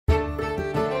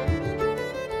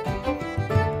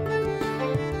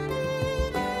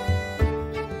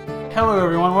Hello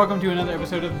everyone, welcome to another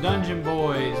episode of Dungeon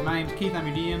Boys. My name's Keith, I'm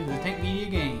your DM of the Tank Media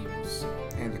Games.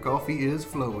 And the coffee is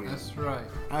flowing. That's right.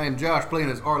 I am Josh, playing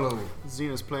as Arlo.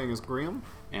 Zena's playing as Graham.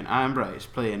 And I'm Bryce,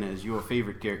 playing as your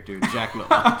favorite character, Jack Lowe.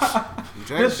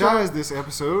 Jack dies this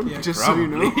episode, just so you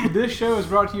know. This show is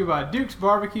brought to you by Duke's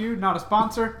Barbecue, not a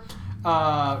sponsor.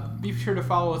 Be sure to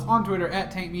follow us on Twitter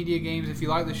at Tank Media Games. If you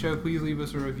like the show, please leave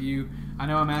us a review. I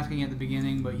know I'm asking at the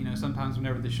beginning, but sometimes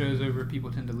whenever the show's over,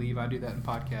 people tend to leave. I do that in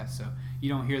podcasts, so you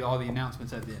don't hear all the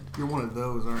announcements at the end. You're one of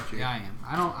those, aren't you? Yeah, I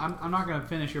am. I'm not going to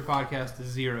finish your podcast to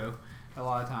zero a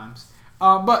lot of times.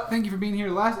 But thank you for being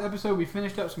here. Last episode, we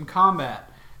finished up some combat.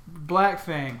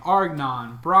 Blackfang,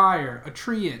 Argnon, Briar,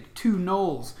 Atreant, two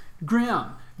Gnolls,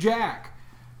 Grim, Jack,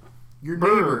 Your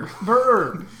neighbor.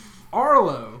 Bird,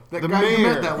 Arlo, That The guy you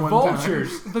mayor. met that one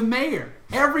Vultures, the mayor.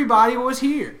 Everybody was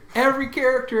here. Every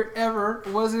character ever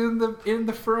was in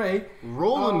the fray.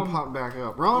 Roland popped back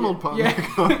up. Ronald popped yeah.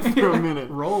 back up for a minute.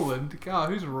 Roland. God,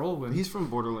 who's Roland? He's from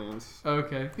Borderlands.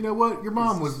 Okay. You know what? Your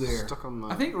mom was there. Stuck on the...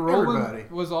 I think Roland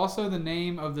Everybody. was also the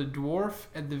name of the dwarf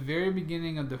at the very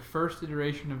beginning of the first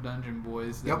iteration of Dungeon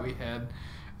Boys that we had.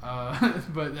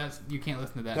 But you can't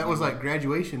listen to that. That was anymore. like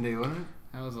graduation day, wasn't it?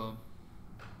 That was a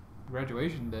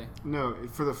graduation day. No,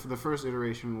 for the first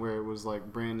iteration where it was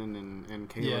like Brandon and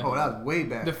Caleb. Yeah. Oh, that was way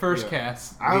back. The first Yeah.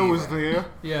 cast. I was there.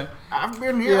 Yeah. I've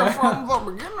been here Yeah. from the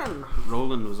beginning.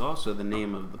 Roland was also the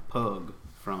name of the pug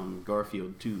from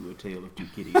Garfield 2, A Tale of Two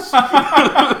Kitties.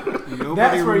 Nobody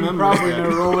That's where you remembers probably that.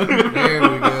 know Roland. There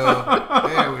we go.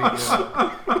 There we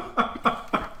go.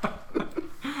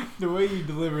 The way you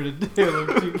delivered a tale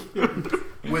of two kids.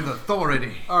 With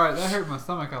authority. Alright, that hurt my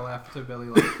stomach. I laughed so belly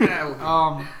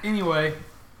laughed. Anyway,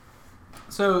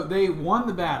 so they won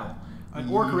the battle. An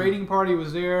orc raiding party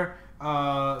was there.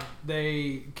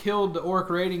 They killed the orc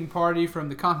raiding party from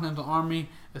the Continental Army.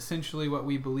 Essentially, what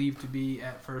we believe to be,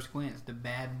 at first glance, the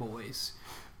bad boys.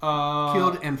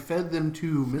 Killed and fed them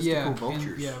to mystical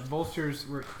vultures. Vultures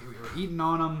were eating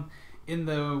on them. In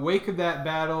the wake of that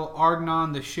battle,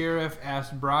 Argnon, the sheriff,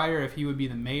 asked Briar if he would be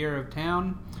the mayor of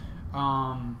town.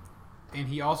 And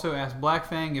he also asked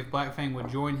Blackfang if Blackfang would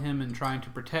join him in trying to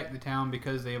protect the town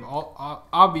because they have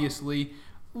obviously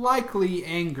likely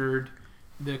angered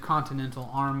the Continental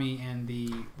Army and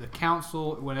the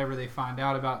council whenever they find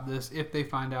out about this. If they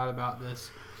find out about this,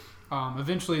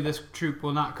 eventually this troop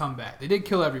will not come back. They did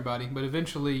kill everybody, but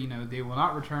eventually, they will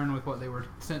not return with what they were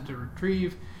sent to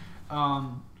retrieve.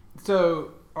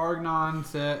 So Argnon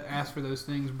asked for those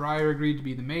things. Briar agreed to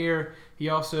be the mayor. He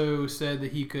also said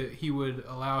that he would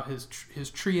allow his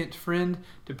treant friend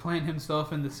to plant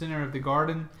himself in the center of the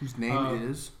garden, Whose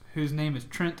name is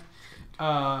Trent.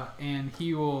 And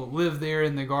he will live there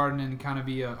in the garden and kind of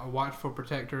be a watchful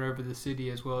protector over the city,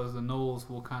 as well as the Gnolls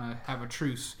will kind of have a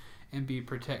truce and be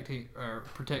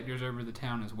protectors over the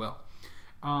town as well.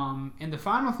 And the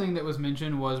final thing that was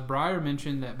mentioned was Briar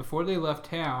mentioned that before they left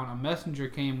town, a messenger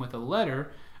came with a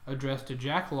letter addressed to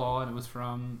Jack Law, and it was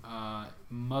from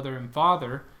Mother and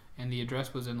Father, and the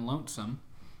address was in Lonesome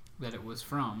that it was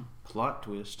from. Plot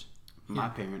twist, my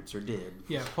parents are dead.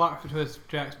 Yeah, plot twist,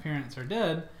 Jack's parents are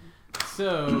dead.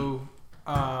 So,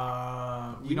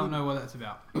 we don't know what that's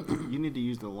about. You need to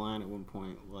use the line at one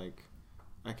point, like,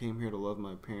 I came here to love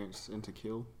my parents and to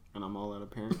kill, and I'm all out of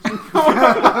parents.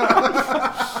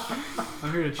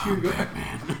 I'm here to chew gum.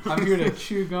 I'm here to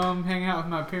chew gum, hang out with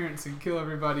my parents, and kill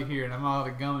everybody here, and I'm all out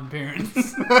of gum and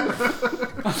parents.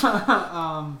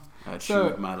 I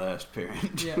chewed my last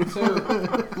parent. Yeah,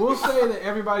 so we'll say that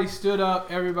everybody stood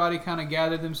up. Everybody kind of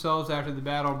gathered themselves after the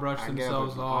battle, brushed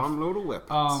themselves off. Armload of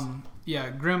weapons.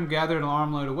 Grim gathered an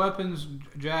armload of weapons.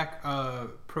 Jack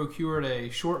procured a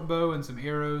short bow and some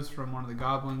arrows from one of the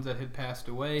goblins that had passed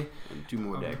away. And two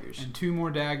more daggers. And two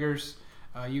more daggers.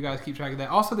 You guys keep track of that.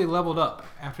 Also, they leveled up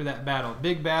after that battle.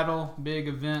 Big battle, big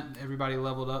event. Everybody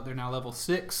leveled up. They're now level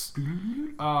 6.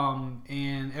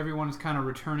 And everyone is kind of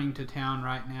returning to town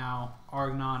right now.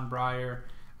 Argnon, Briar.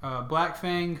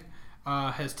 Blackfang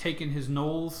has taken his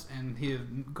Gnolls and he has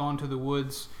gone to the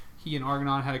woods. He and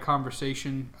Argnon had a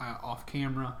conversation off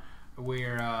camera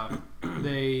where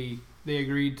they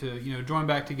agreed to join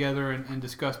back together and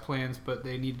discuss plans, but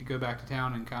they need to go back to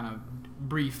town and kind of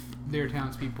brief their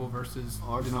townspeople versus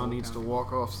Argnon needs to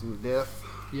walk off some death.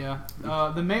 Yeah.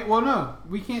 No,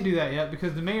 we can't do that yet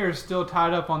because the mayor is still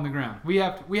tied up on the ground. We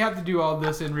have to do all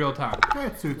this in real time.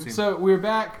 That suits him. So we're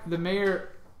back. The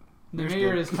mayor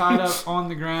is tied up on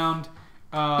the ground.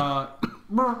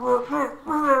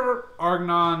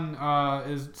 Argnon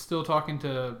is still talking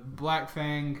to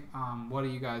Blackfang. What do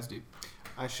you guys do?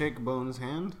 I shake Bones'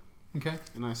 hand, Okay.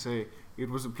 and I say, "It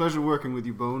was a pleasure working with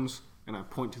you, Bones," and I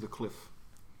point to the cliff.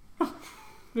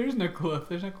 There's no cliff.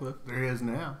 There's no cliff. There is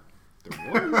now.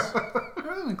 There was.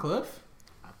 There isn't a cliff.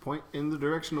 I point in the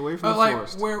direction away from the Like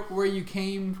forest. where you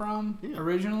came from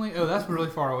originally. Oh, that's really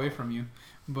far away from you.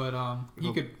 But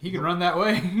he could run that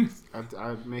way.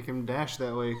 I'd make him dash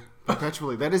that way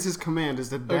perpetually. That is his command: is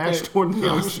to dash toward the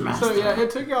ocean. So yeah,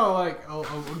 it took y'all like a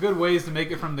good ways to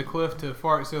make it from the cliff to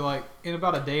Fart. So like in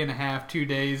about a day and a half, 2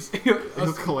 days,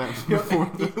 He'll collapse before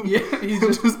them. Yeah, he's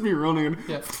He'll just be running.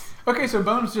 Yeah. Okay, so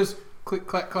Bones just click,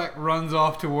 clack, clack, runs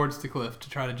off towards the cliff to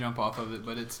try to jump off of it,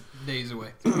 but it's days away.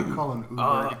 Call an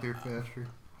Uber to get there faster.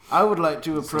 I would like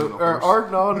to approach. Are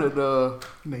Argnon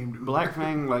and Named Uber. Black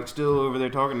Fang like still over there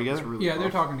talking together? Really Yeah, they're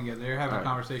rough. talking together. They're having a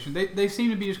conversation. They seem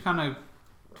to be just kind of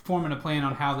forming a plan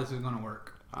on how this is going to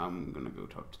work. I'm gonna go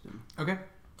talk to them. Okay.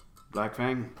 Black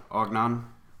Fang, Argnon,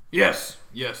 Yes.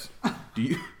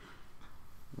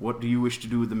 what do you wish to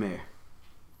do with the mayor?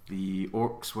 The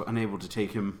orcs were unable to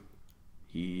take him.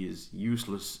 He is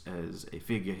useless as a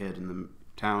figurehead in the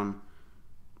town.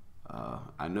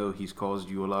 I know he's caused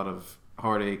you a lot of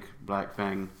heartache, Black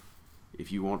Fang.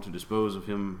 If you want to dispose of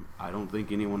him, I don't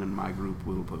think anyone in my group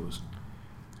will oppose.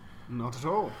 Not at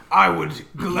all. I would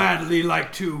gladly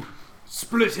like to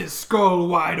split his skull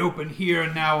wide open here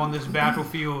and now on this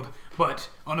battlefield, but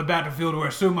on a battlefield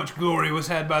where so much glory was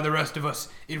had by the rest of us,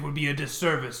 it would be a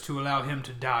disservice to allow him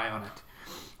to die on it.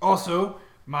 Also,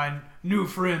 my new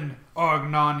friend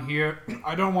Argnon here,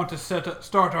 I don't want to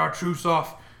start our truce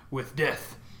off with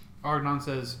death. Argnon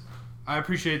says, I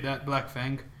appreciate that, Black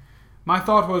Fang. My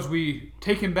thought was we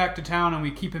take him back to town and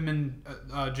we keep him in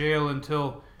jail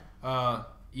until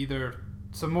either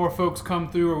some more folks come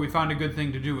through or we find a good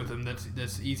thing to do with him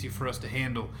that's easy for us to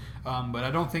handle. But I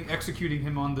don't think executing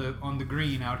him on the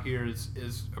green out here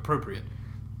is appropriate.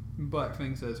 Black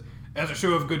Fang says, as a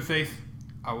show of good faith,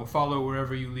 I will follow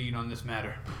wherever you lead on this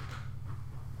matter.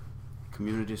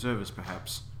 Community service,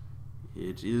 perhaps.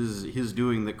 It is his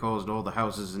doing that caused all the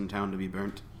houses in town to be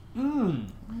burnt.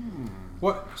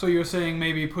 What? So you're saying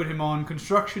maybe put him on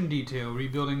construction detail,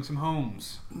 rebuilding some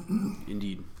homes?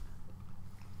 Indeed.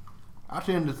 I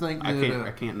tend to think that.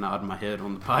 I can't nod my head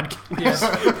on the podcast. Yes.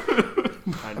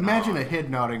 Imagine a head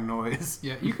nodding noise.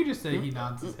 Yeah, you could just say he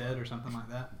nods his head or something like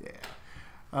that. Yeah.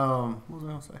 What was I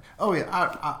gonna say? Oh yeah,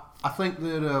 I think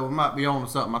that we might be on to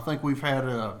something. I think we've had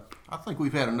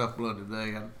enough blood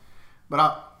today.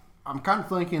 But I'm kind of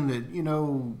thinking that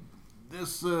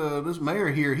this mayor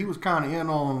here, he was kind of in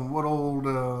on what old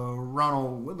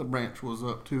Ronald Witherbranch was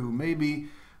up to. Maybe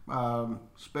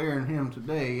sparing him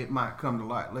today, it might come to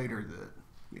light later that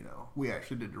we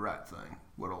actually did the right thing.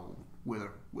 What old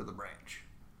Witherbranch?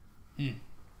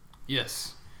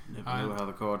 Yes. Never know how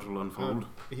the cards will unfold.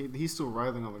 He's still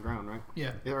writhing on the ground, right?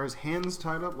 Yeah. Are his hands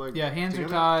tied up? Like Hands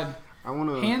together? are tied. I want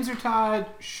to. Hands are tied.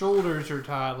 Shoulders are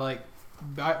tied. Like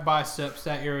biceps,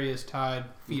 that area is tied.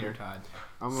 Feet are tied.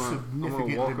 I'm gonna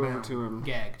Significantly walk over bound. to him,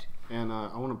 Gagged. and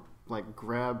I want to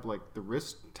grab the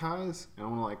wrist ties, and I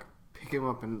want to pick him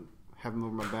up and have him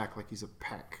over my back like he's a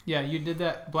pack. Yeah, you did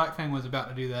that. Black Fang was about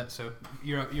to do that, so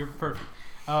you're perfect.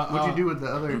 What'd you do with the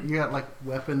other? You got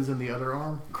weapons in the other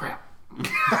arm? Crap.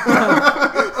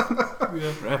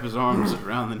 Yeah. Wrap his arms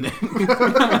around the neck.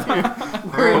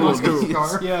 Wearing let's go. a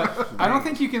scarf. Yeah, I don't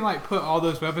think you can put all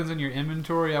those weapons in your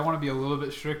inventory. I want to be a little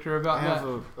bit stricter about I have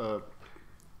that. a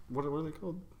what are they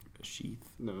called? A sheath.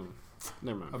 No,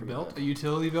 never mind. A forget belt, that. a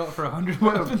utility belt for 100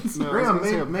 weapons. No, I was Graham, gonna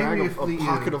say a maybe bag if of, the, a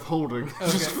pocket of holding.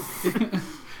 Okay.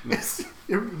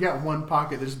 You got one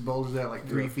pocket that just bulges out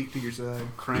 3 feet to your side.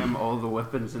 Cram all the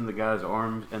weapons in the guy's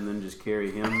arms and then just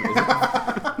carry him.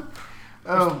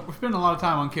 We're spending a lot of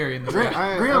time on carrying the Graham, weight.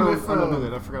 I don't do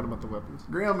that. I forgot about the weapons.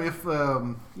 Graham, if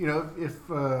the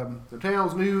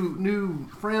town's new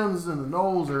friends and the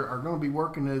Knolls are going to be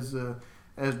working as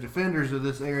defenders of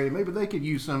this area, maybe they could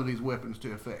use some of these weapons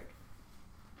to effect.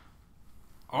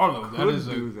 Arlo, Could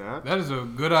do that. that is a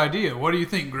good idea. What do you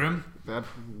think, Grim? That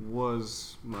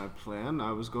was my plan.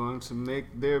 I was going to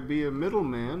make there be a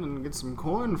middleman and get some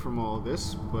coin from all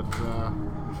this, but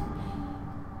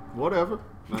whatever.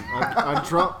 I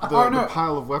dropped the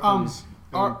pile of weapons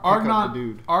and pick up the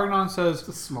dude. Argnon says,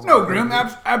 small "No, weapon. Grim,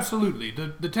 absolutely.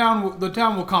 The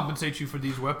town will compensate you for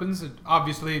these weapons.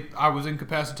 Obviously, I was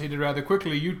incapacitated rather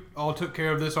quickly. You all took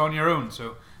care of this on your own,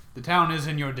 so the town is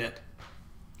in your debt."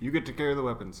 You get to carry the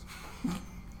weapons.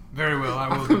 Very well,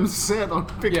 I will do I'm it. set on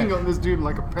picking on this dude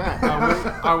like a pack.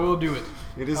 I will do it.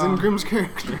 It is in Grimm's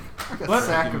character. A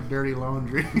sack of dirty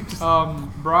laundry.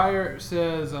 Briar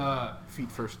says,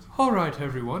 Feet first. all right,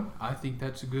 everyone. I think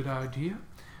that's a good idea.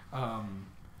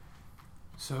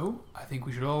 So, I think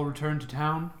we should all return to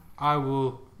town. I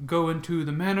will go into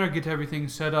the manor, get everything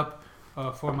set up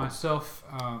For myself,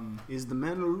 Is the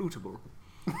man lootable?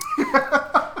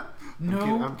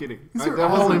 no. I'm kidding. These are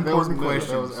That all wasn't- that important was- That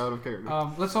questions. was out of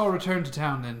character. Let's all return to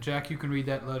town then. Jack, you can read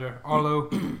that letter. Arlo,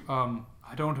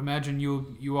 I don't imagine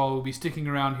you all will be sticking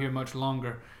around here much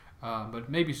longer, but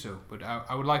maybe so. But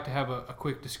I would like to have a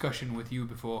quick discussion with you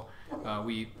before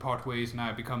we part ways and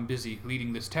I become busy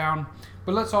leading this town.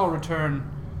 But let's all return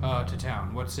to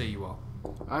town. What say you all?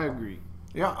 I agree.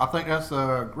 Yeah, I think that's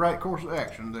a great course of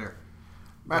action there.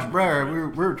 Master Briar, we're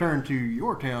returning to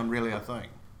your town, really, I think.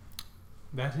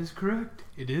 That is correct.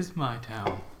 It is my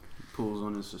town. Pulls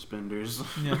on his suspenders.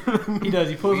 Yeah, he does.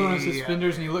 He pulls on his Yeah.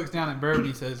 suspenders and he looks down at Burb and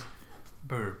he says,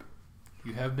 "Burb,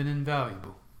 you have been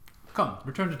invaluable. Come,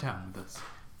 return to town with us."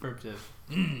 Burb says,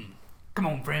 "Come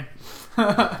on, friend."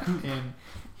 And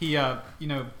he,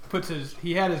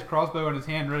 he had his crossbow in his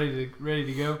hand, ready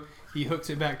to go. He hooks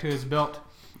it back to his belt.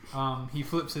 He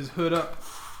flips his hood up,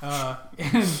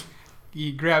 and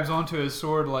he grabs onto his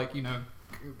sword and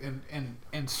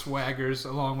swaggers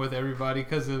along with everybody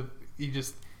because he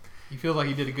feels like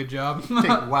he did a good job.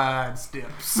 Take wide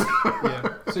steps.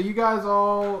 Yeah. So you guys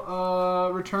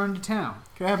all return to town.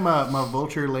 Can I have my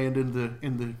vulture land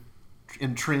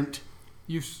in Trent?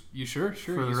 You sure?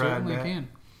 For You the ride certainly back. can.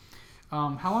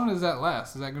 How long does that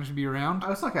last? Is that going to be around?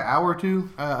 It's like an hour or two.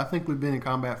 I think we've been in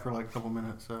combat for like a couple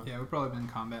minutes, so Yeah, we've probably been in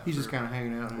combat. he's for- just kind of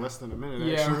hanging out. Less than a minute,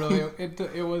 Yeah, actually.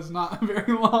 really. It was not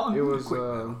very long. It was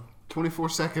 24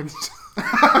 seconds.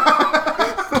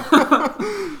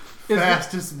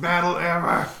 Fastest battle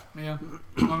ever. Yeah.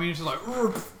 I mean, it's just like,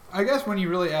 I guess when you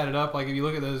really add it up, like if you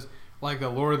look at those, like the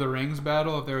Lord of the Rings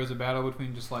battle, if there was a battle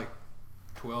between just like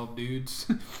 12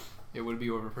 dudes, it would be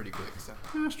over pretty quick. So.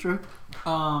 Yeah, that's true.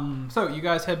 So you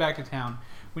guys head back to town.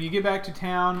 When you get back to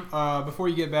town, before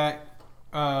you get back,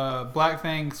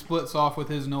 Blackfang splits off with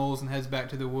his gnolls and heads back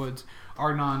to the woods.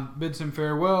 Argnon bids him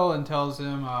farewell and tells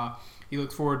him he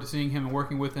looks forward to seeing him and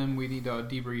working with him. We need to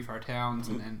debrief our towns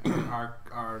and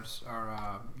our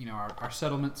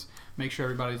settlements, make sure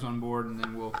everybody's on board, and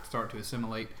then we'll start to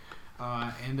assimilate.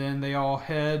 And then you all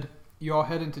head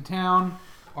into town.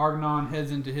 Argnon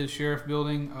heads into his sheriff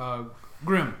building.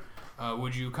 Grim,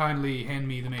 would you kindly hand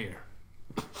me the mayor?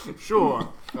 Sure.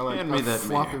 Hand me that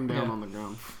flop mare. him down Yeah. on the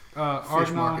ground.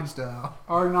 Fish market Argnon style.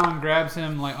 grabs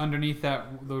him like underneath the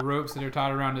ropes that are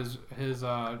tied around his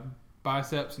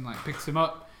biceps and like picks him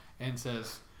up and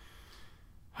says,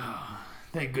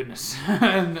 "Thank goodness,"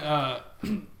 and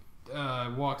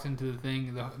walks into the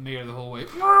thing, the mayor the whole way.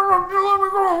 "Let me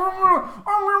go!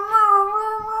 I'm your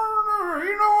mayor!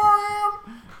 You know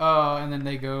I am." And then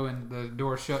they go and the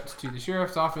door shuts to the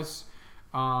sheriff's office.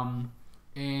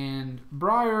 And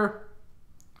Briar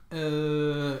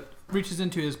reaches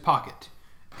into his pocket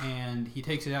and he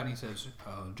takes it out and he says,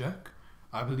 "Jack,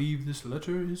 I believe this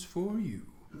letter is for you."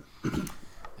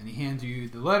 And he hands you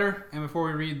the letter. And before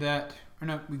we read that, or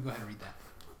no, we can go ahead and read that.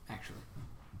 Actually,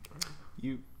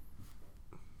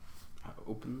 I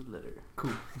open the letter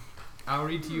cool. I'll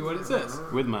read to you what it says.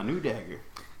 with my new dagger.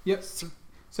 Yep.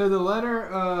 So the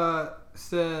letter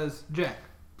says, "Jack,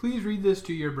 please read this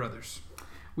to your brothers.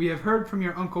 We have heard from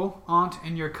your uncle, aunt,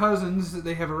 and your cousins that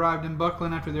they have arrived in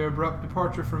Buckland after their abrupt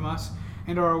departure from us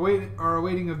and are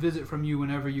awaiting a visit from you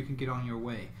whenever you can get on your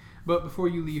way. But before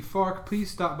you leave Fark,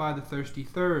 please stop by the Thirsty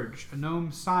Thurge. A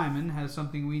gnome Simon has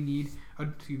something we need. A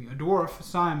dwarf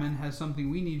Simon has something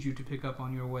we need you to pick up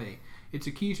on your way. It's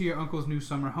a key to your uncle's new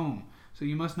summer home, so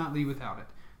you must not leave without it.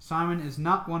 Simon is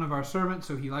not one of our servants,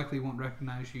 so he likely won't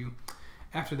recognize you.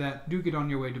 After that, do get on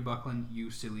your way to Buckland, you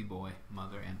silly boy,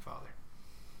 mother and father."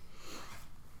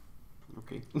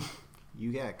 Okay.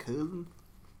 You got a cousin?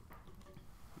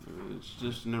 It's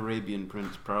just an Arabian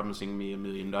prince promising me $1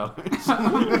 million.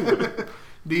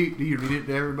 Do you read it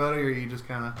to everybody, or you just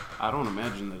kind of? I don't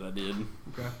imagine that I did.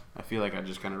 Okay. I feel like I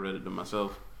just kind of read it to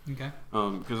myself. Okay.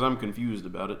 Because I'm confused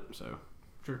about it, so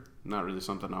Sure. not really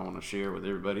something I want to share with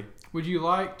everybody. Would you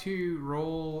like to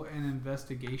roll an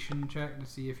investigation check to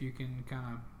see if you can kind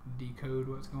of decode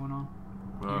what's going on?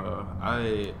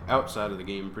 I outside of the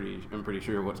game, I'm pretty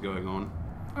sure what's going on.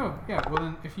 Oh, yeah. Well,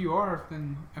 then, if you are,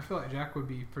 then I feel like Jack would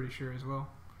be pretty sure as well.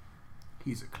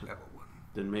 He's a clever one.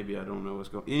 Then maybe I don't know what's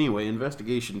going. Anyway,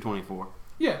 investigation 24.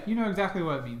 Yeah, you know exactly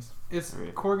what it means. It's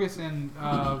Okay. Corgus and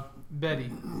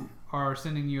Betty are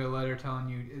sending you a letter telling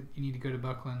you you need to go to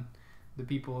Buckland. The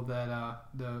people that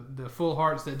the full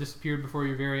hearts that disappeared before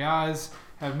your very eyes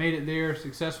have made it there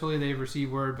successfully. They've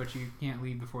received word, but you can't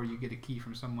leave before you get a key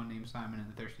from someone named Simon in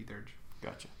the Thirsty Thurge.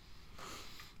 Gotcha.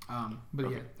 But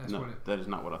Okay. yeah, that's no, what it. that is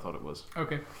not what I thought it was.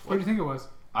 Okay, what do you think it was?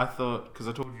 I thought, because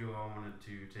I told you I wanted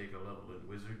to take a level in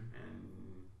Wizard, and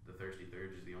the Thirsty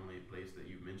Thurge is the only place that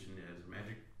you mentioned as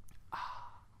magic.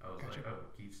 Gotcha. Like, oh,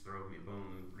 Keith's throwing me a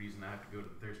bone. Reason I have to go to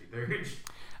the Thirsty Third.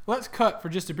 Let's cut for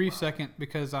just a brief second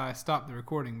because I stopped the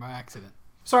recording by accident.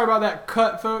 Sorry about that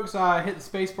cut, folks. I hit the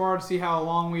space bar to see how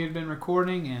long we had been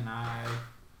recording, and I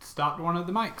stopped one of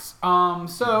the mics.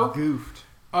 Goofed.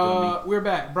 We're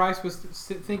back. Bryce was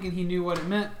thinking he knew what it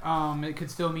meant. It could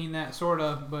still mean that, sort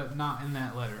of, but not in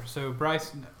that letter. So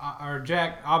Bryce, or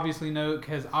Jack,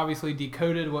 has obviously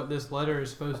decoded what this letter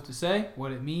is supposed to say,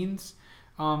 what it means.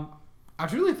 I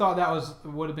truly thought that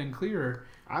would have been clearer.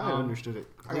 I understood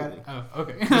it clearly. Oh,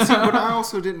 okay. But I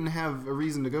also didn't have a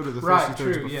reason to go to the Thirsty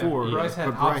Thirds before. Yeah. Bryce had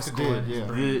but Bryce obstacle did, in his yeah.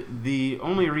 brain. The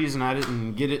only reason I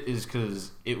didn't get it is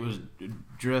because it was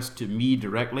addressed to me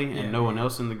directly and no one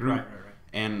else in the group. Right.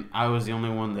 And I was the only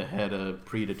one that had a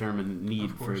predetermined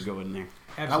need Of for course. going there.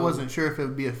 Absolutely. I wasn't sure if it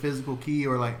would be a physical key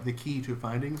or like the key to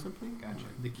finding something. Gotcha.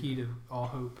 The key to all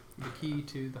hope. The key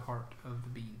to the heart of the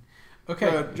bean.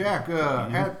 Okay. Jack,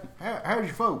 how's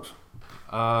your folks?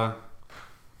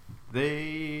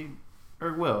 They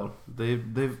are well.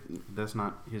 They've that's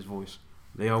not his voice.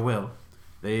 They are well.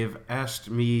 They've asked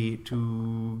me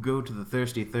to go to the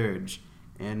Thirsty Thirds,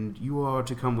 and you are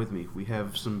to come with me. We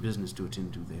have some business to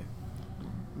attend to there.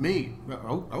 Me?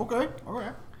 Oh, okay. All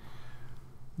right.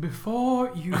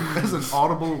 Before you... That's an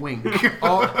audible wink.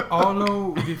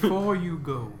 Although, before you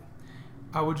go,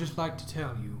 I would just like to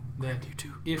tell you that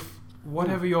if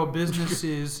whatever your business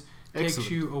is takes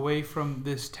Excellent. you away from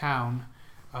this town,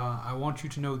 I want you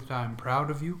to know that I am proud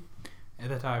of you,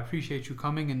 and that I appreciate you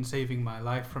coming and saving my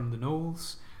life from the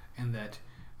gnolls, and that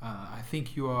I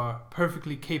think you are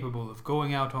perfectly capable of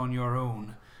going out on your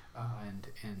own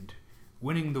and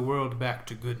winning the world back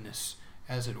to goodness,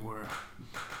 as it were.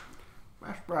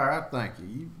 Master Briar, I thank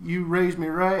you. You raised me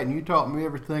right, and you taught me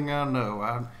everything I know.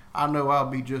 I know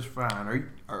I'll be just fine.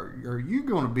 Are you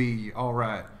going to be all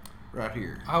right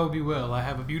here? I will be well. I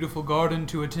have a beautiful garden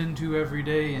to attend to every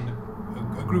day, and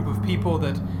a group of people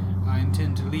that I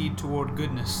intend to lead toward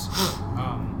goodness.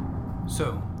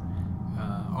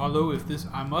 Although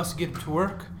I must get to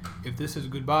work. If this is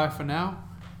goodbye for now,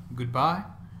 goodbye.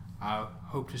 I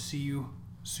hope to see you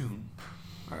soon.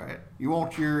 All right. You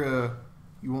want your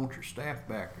staff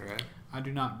back, right? I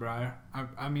do not, Briar. I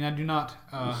do not,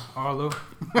 Arlo.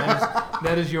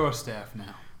 That is your staff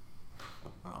now.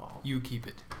 Oh, You keep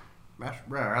it. Master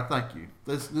Briar, I thank you.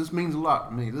 This means a lot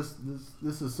to me.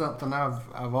 This is something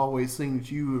I've always seen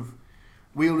that you have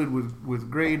wielded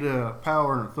with great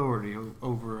power and authority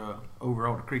over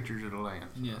all the creatures of the land.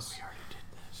 Yes. We already did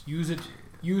this.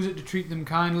 Use it to treat them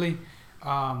kindly.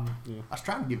 I was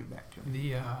trying to give it back to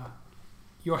him.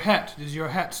 Your hat. Does your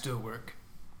hat still work?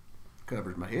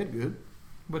 Covers my head good.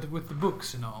 But with the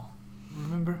books and all.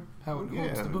 Remember how it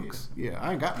holds the books? Yeah,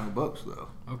 I ain't got no books though.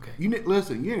 Okay.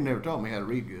 Listen, you ain't never taught me how to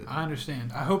read good. I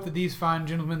understand. I hope that these fine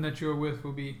gentlemen that you're with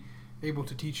will be able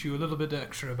to teach you a little bit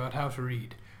extra about how to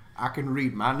read. I can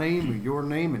read my name and your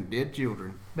name and dead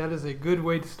children. That is a good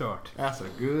way to start. That's a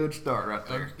good start right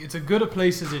there. It's as good a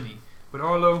place as any. But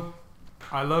Arlo,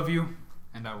 I love you,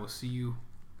 and I will see you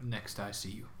next I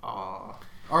see you. Aw.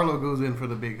 Arlo goes in for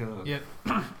the big hug. Yep.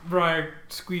 Briar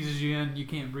squeezes you in. You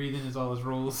can't breathe in as all his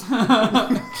rolls.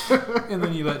 And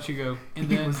then he lets you go. And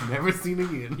He then was never seen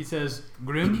again. he says,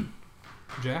 Grim,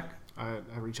 Jack, I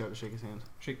reach out to shake his hand.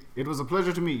 shake. It was a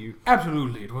pleasure to meet you.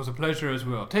 Absolutely. It was a pleasure as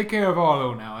well. Take care of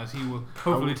Arlo now, as he will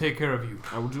hopefully take care of you.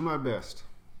 I will do my best.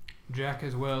 Jack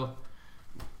as well.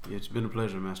 It's been a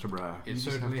pleasure, Master Briar. It You just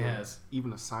certainly have to- has.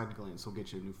 Even a side glance will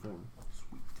get you a new form.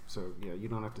 Sweet. So, yeah, you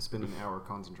don't have to spend an hour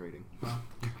concentrating. Well.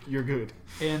 You're good.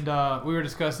 And we were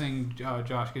discussing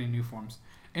Josh getting new forms.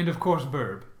 And of course,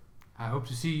 Burb. I hope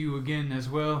to see you again as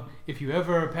well. If you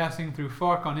ever are passing through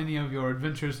Fark on any of your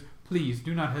adventures, please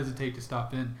do not hesitate to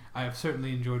stop in. I have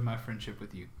certainly enjoyed my friendship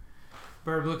with you.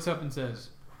 Burb looks up and says,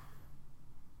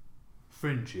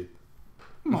 Friendship.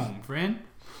 Come on, friend.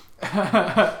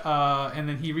 And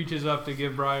then he reaches up to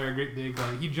give Briar a great big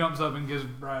hug. He jumps up and gives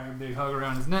Briar a big hug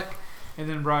around his neck. And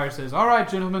then Briar says, all right,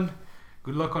 gentlemen.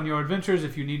 Good luck on your adventures.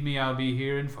 If you need me, I'll be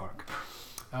here in Fark.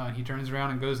 He turns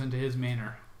around and goes into his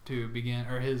manor to begin,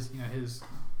 or his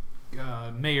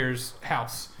mayor's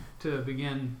house to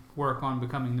begin work on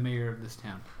becoming the mayor of this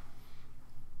town.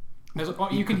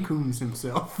 He cocoons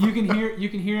himself. You can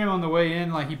hear him on the way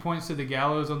in. Like he points to the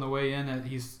gallows on the way in, and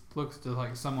he looks to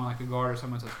like someone, like a guard or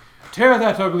someone, says, "Tear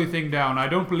that ugly thing down. I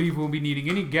don't believe we'll be needing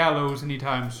any gallows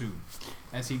anytime soon."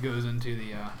 As he goes into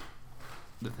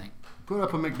the thing. Put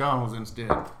up a McDonald's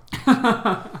instead.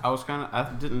 I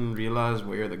didn't realize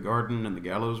where the garden and the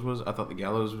gallows was. I thought the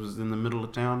gallows was in the middle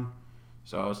of town.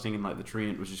 So I was thinking like the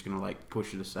treant was just gonna like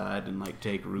push it aside and like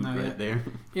take root there.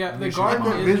 Yeah, the I like that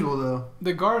garden visual though.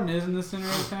 the garden is in the center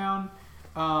of town,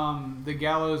 The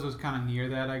gallows was kind of near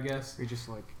that, I guess. He just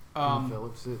like Um,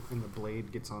 envelops it, and the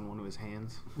blade gets on one of his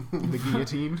hands. The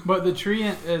guillotine. But the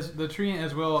treant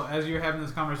as well, as you're having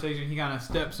this conversation, he kind of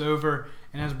steps over,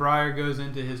 and as Briar goes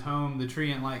into his home, the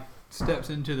treant like steps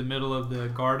into the middle of the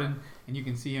garden, and you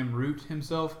can see him root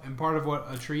himself. And part of what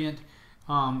a treant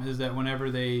is that whenever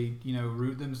they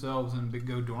root themselves and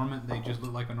go dormant, they just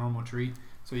look like a normal tree.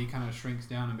 So he kind of shrinks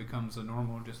down and becomes a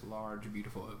normal, just large,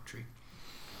 beautiful oak tree.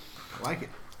 I like it.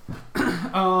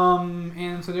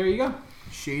 And so there you go.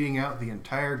 Shading out the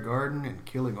entire garden and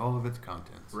killing all of its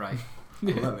contents. Right.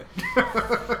 I love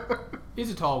it.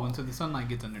 He's a tall one, so the sunlight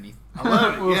gets underneath. I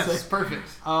love it. We'll Yes, say. perfect.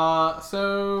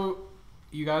 So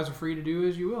you guys are free to do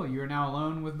as you will. You are now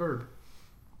alone with Burb.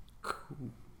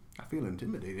 I feel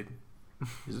intimidated.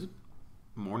 Is it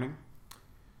morning?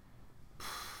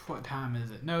 What time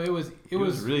is it? No, it was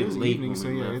really It was late evening, when so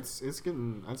we yeah, left. it's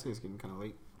getting. I'd say it's getting kind of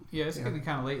late. yeah, it's Yeah. getting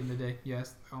kind of late in the day.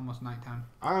 Yes, almost nighttime.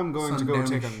 I'm going to go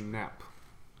take a Sundownish. nap.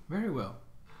 Very well.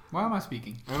 Why am I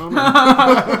speaking? I don't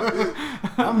know.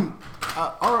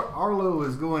 Arlo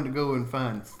is going to go and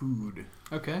find food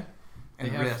Okay. and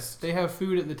they have, rest. They have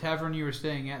food at the tavern you were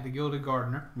staying at, the Gilded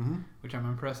Gardener, Mm-hmm. which I'm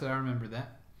impressed that I remember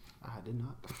that. I did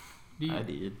not. Do you, I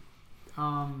did.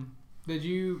 Did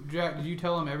you, Jack? Did you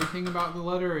tell him everything about the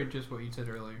letter, or just what you said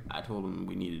earlier? I told him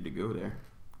we needed to go there.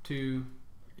 To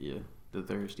Yeah, the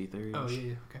Thirsty Third. oh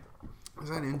yeah, okay. Is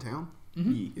that in town?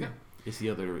 Mhm. Yeah. It's the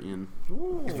other inn.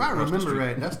 Ooh. If I across the remember street.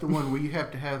 right, that's the one where you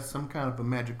have to have some kind of a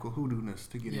magical hoodoo-ness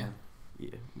to get Yeah.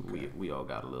 in. Yeah, we all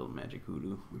got a little magic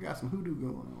hoodoo, We got some hoodoo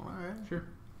going on. All right. Sure.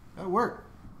 That'll work.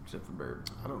 except for Burb.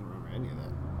 I don't remember any of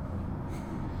that.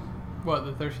 What,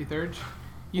 the Thirsty Third?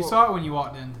 You Well- saw it when you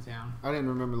walked into town. I didn't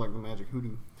remember like the magic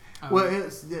hoodoo. Well,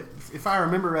 if I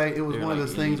remember right, it was They're one of like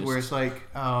those things where elitist. it's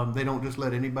like they don't just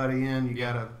let anybody in. You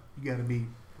Yeah. gotta be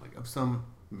like of some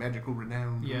magical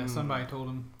renown. yeah, somebody told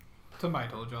him. Somebody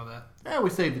told y'all that. Yeah, we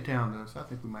saved the town though, so I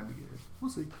think we might be good. We'll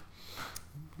see.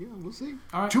 Yeah, we'll see.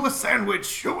 All right. To a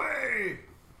sandwich away.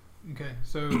 Okay,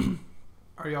 so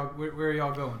are y'all? Where are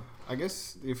y'all going? I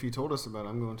guess if you told us about it,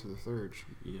 I'm going to the third.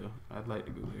 Yeah, I'd like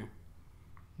to go there.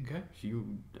 Okay.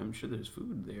 I'm sure there's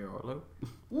food there, Arlo.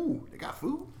 Ooh, they got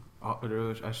food.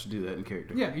 I should do that in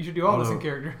character. Yeah, you should do all this in Although-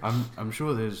 character. I'm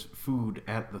sure there's food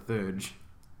at the Thurge.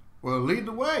 Well, lead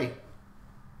the way.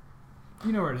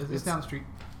 You know where it is. It's It's- down the street.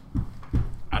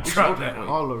 I tried that way.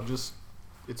 Arlo,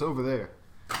 it's over there.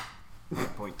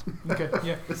 Point. Okay.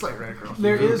 Yeah. It's like right across.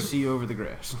 There You can is see over the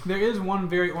grass. There is one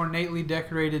very ornately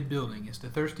decorated building. It's the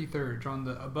Thirsty Third. On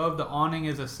the above the awning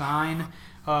is a sign.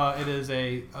 It is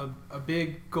a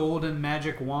big golden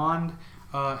magic wand,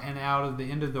 and out of the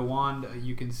end of the wand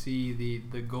you can see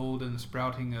the golden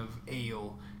sprouting of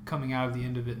ale coming out of the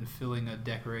end of it and filling a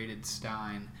decorated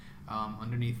stein.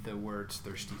 Underneath the words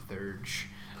Thirsty Thurge.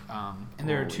 And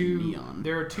there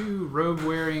Oh, are two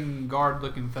robe-wearing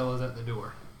guard-looking fellows at the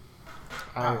door.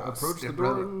 I approach the step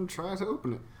door brother. and try to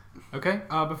open it. Okay.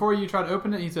 Before you try to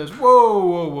open it, he says,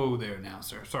 "Whoa there now,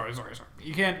 sir. Sorry.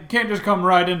 You can't just come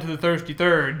right into the Thirsty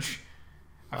Thurge.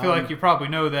 I feel like you probably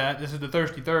know that this is the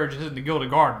Thirsty Thurge. This isn't the Gilded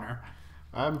Gardener.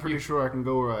 I'm pretty sure I can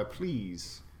go where I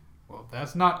please. Well,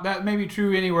 that may be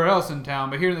true anywhere else in town,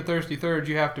 but here in the Thirsty Thurge,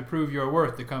 you have to prove your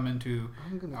worth to come into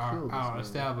I'm gonna kill this our man.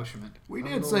 establishment. We I'm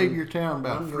did going- save your town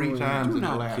about I'm 3 going- times Do in the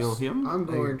not last. kill him. I'm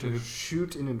day or going to two.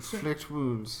 shoot and inflict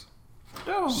wounds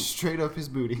No. straight up his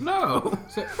booty. No.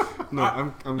 So, No,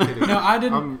 I'm kidding. no, I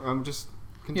didn't. I'm just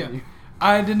continue.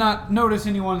 I did not notice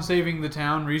anyone saving the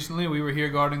town recently. We were here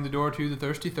guarding the door to the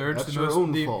Thirsty Thurge. That's the your most,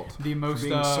 own the, fault. The for most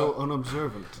being so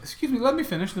unobservant. excuse me, let me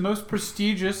finish. The most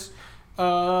prestigious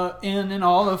inn in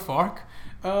all of Fark.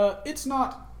 It's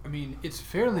not. I mean, it's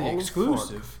fairly All of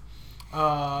exclusive.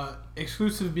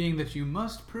 Exclusive being that you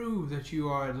must prove that you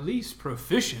are at least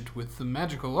proficient with the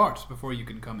magical arts before you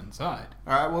can come inside.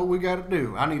 All right, what we got to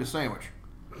do? I need a sandwich.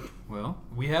 Well,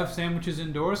 we have sandwiches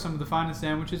indoors, some of the finest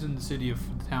sandwiches in the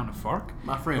town of Fark.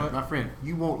 My friend, But-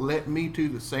 you won't let me to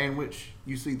the sandwich.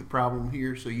 You see the problem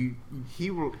here, so you He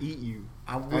will eat you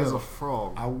I will. as a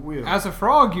frog. I will. As a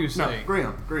frog, you no, say?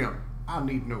 Grim, I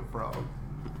need no frog.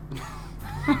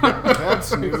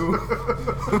 That's new.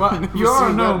 But you are a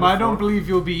seen that gnome. I don't before. believe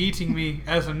you'll be eating me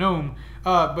as a gnome.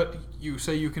 But you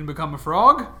say you can become a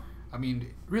frog? I mean,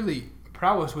 really,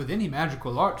 prowess with any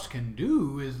magical arts can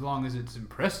do as long as it's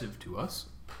impressive to us.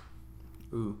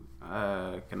 Ooh.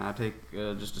 Can I take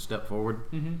just a step forward?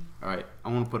 Mm-hmm. All right. I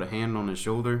want to put a hand on his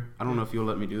shoulder. I don't know if you'll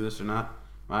let me do this or not.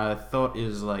 My thought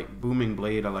is like booming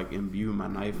blade. I like imbue my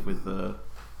knife with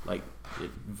like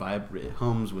it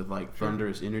hums with like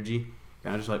thunderous energy.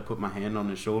 Can I just like put my hand on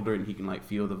his shoulder and he can like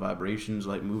feel the vibrations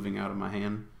like moving out of my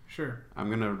hand? Sure. I'm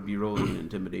gonna be rolling an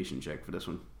intimidation check for this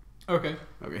one. Okay.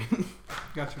 Okay.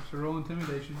 Gotcha. So roll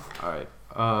intimidation. All right.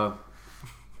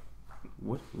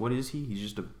 What is he? He's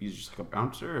just like a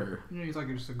bouncer or Yeah, he's like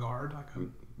just a guard. Like a,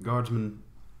 guardsman.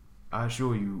 I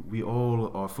assure you, we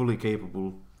all are fully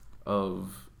capable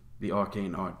of the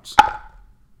arcane arts.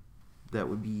 That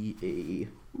would be a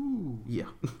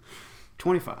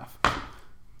 25.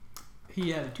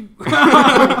 he had a 2.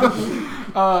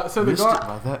 So the Missed it guard.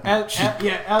 by that much.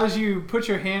 As you put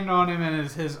your hand on him and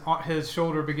his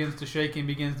shoulder begins to shake and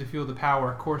begins to feel the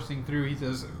power coursing through, he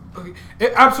says, okay,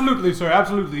 absolutely, sir,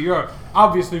 absolutely. You're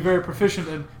obviously very proficient,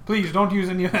 and please don't use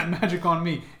any of that magic on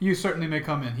me. You certainly may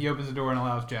come in. He opens the door and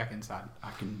allows Jack inside.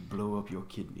 I can blow up your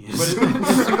kidneys. But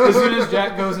as soon as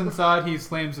Jack goes inside, he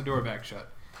slams the door back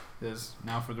shut. Says,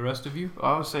 now for the rest of you.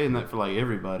 I was saying that for like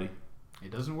everybody.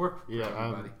 It doesn't work for Yeah,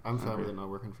 everybody. I'm fine with Okay. it not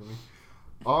working for me.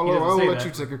 He I'll doesn't say let that.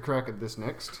 you take a crack at this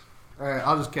next. All right,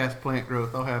 I'll just cast plant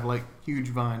growth. I'll have like huge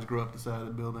vines grow up the side of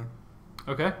the building.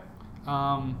 Okay.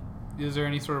 Is there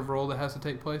any sort of role that has to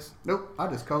take place? Nope, I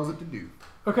just cause it to do.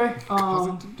 Okay. Cause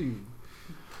it to do.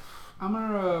 I'm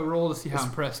gonna roll to see how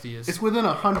impressed he is. It's within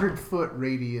 100-foot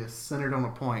radius, centered on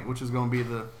a point, which is going to be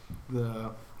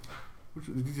the which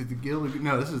is the guild.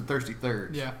 No, this is Thirsty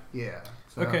Third. Yeah. Yeah.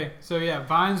 So Okay. So yeah,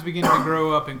 vines begin to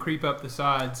grow up and creep up the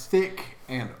sides, thick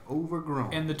and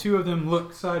overgrown. and the two of them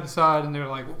look side to side, and they're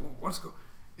like, "What's go?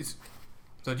 Is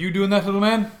that you doing that, little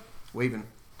man?" Waving.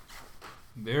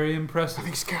 Very impressive.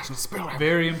 He's casting a spell.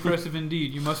 Very impressive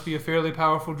indeed. You must be a fairly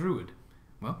powerful druid.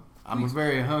 I'm a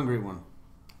very hungry one.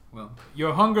 Well,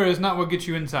 your hunger is not what gets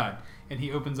you inside. And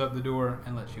he opens up the door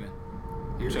and lets you in.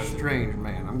 You're a strange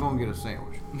man. I'm going to get a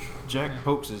sandwich. Jack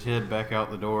pokes his head back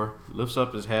out the door, lifts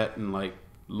up his hat, and like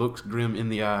looks Grim in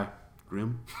the eye.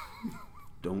 Grim,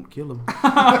 don't kill him.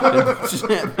 And puts his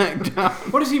hat back down.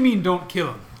 What does he mean, don't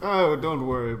kill him? Oh, don't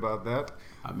worry about that.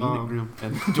 I mean it, Grim.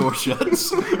 And the door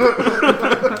shuts.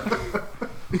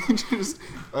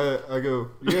 I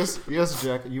go, yes,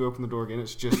 Jack. You open the door again.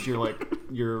 It's just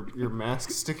your mask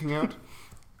sticking out.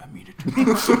 I mean it.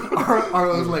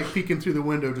 Arlo's like peeking through the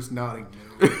window, just nodding.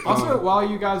 Also, while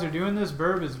you guys are doing this,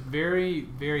 Burb is very,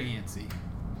 very antsy.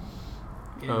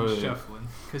 And he's shuffling.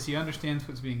 Because he understands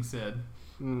what's being said.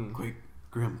 Mm. Quick,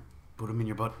 Grim, put him in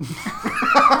your butt.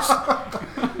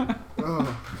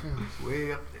 Oh,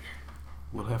 Way up there.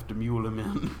 We'll have to mule him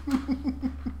in.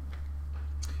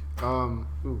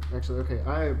 Actually, okay.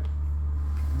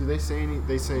 Do they say any?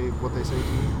 They say what they say to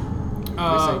you.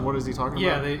 They say what is he talking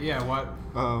about?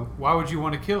 Why would you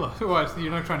want to kill us? What?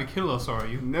 You're not trying to kill us, are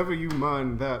you? Never you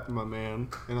mind that, my man.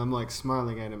 And I'm like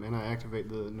smiling at him, and I activate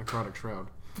the necrotic shroud.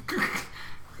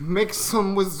 Make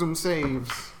some wisdom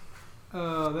saves.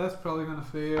 That's probably gonna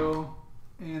fail.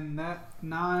 And that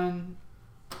 9.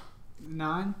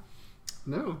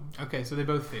 No. Okay, so they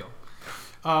both fail.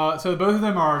 So both of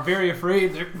them are very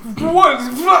afraid. They're, what?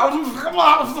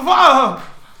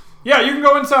 Yeah, you can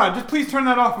go inside. Just please turn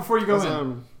that off before you go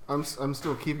in. I'm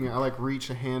still keeping it. I like reach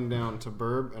a hand down to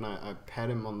Burb and I pat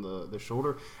him on the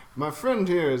shoulder. My friend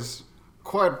here is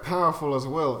quite powerful as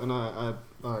well, and I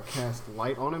cast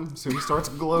light on him so he starts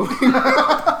glowing.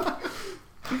 I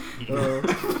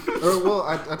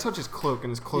touch his cloak and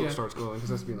his cloak starts glowing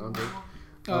because that's being undead.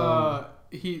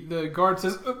 The guard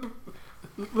says,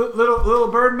 "Little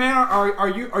bird man,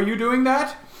 are you doing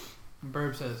that?" And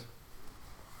Burb says,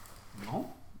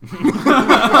 "No."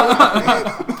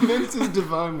 Then his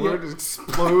divine word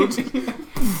explodes. And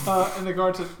the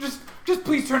guard says, "Just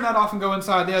please turn that off and go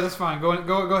inside." Yeah, that's fine. Go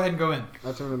ahead and go in.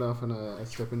 I turn it off and I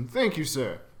step in. Thank you,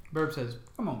 sir. Burb says,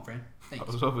 "Come on, friend. I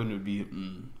Thanks." was hoping it would be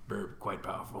Burb, quite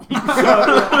powerful.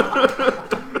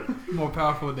 More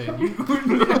powerful than you.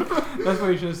 That's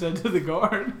what you should have said to the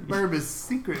guard. Burb is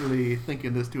secretly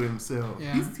thinking this to himself.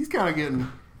 Yeah. He's kind of getting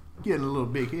a little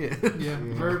big head. Yeah,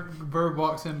 Burb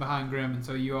walks in behind Grim, and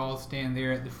so you all stand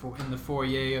there at in the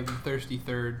foyer of the Thirsty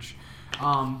Thurge. Did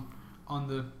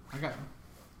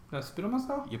I spit on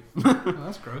myself? Yep. Oh,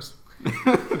 that's gross.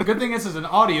 The good thing is it's an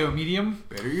audio medium.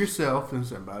 Better yourself than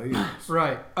somebody else.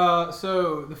 Right.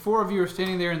 So the four of you are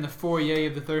standing there in the foyer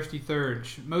of the Thirsty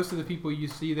Thurge. Most of the people you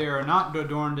see there are not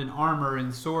adorned in armor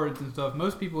and swords and stuff.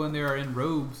 Most people in there are in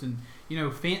robes and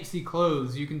fancy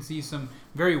clothes. You can see some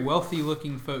very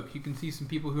wealthy-looking folk. You can see some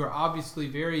people who are obviously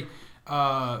very,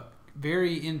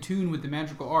 very in tune with the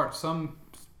magical arts. Some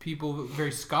people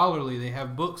very scholarly. They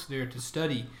have books there to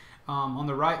study. On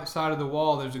the right side of the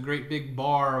wall, there's a great big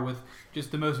bar with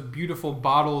just the most beautiful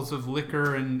bottles of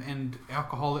liquor and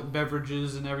alcoholic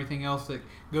beverages and everything else that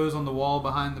goes on the wall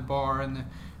behind the bar. And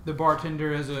the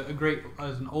bartender is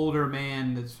an older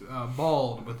man that's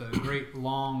bald with a great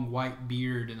long white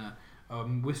beard and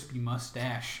wispy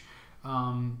mustache.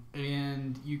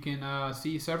 And you can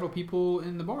see several people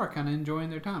in the bar kind of enjoying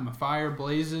their time. A fire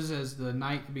blazes as the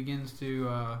night begins to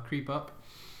creep up.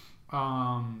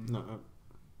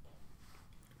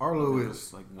 Arlo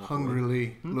is Like, walk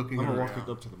hungrily I'm looking gonna around. walk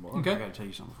up to the bar. Okay. I gotta tell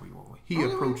you something before you walk away. He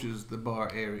approaches the bar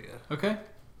area, Okay,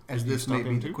 as You this may stop be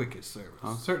in the too? quickest service.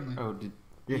 Huh? certainly. Oh, did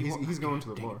Yeah, you he's going to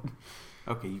the Dang bar. it.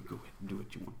 Okay, you go ahead and do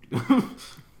what you want to do.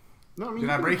 No, I mean, Did you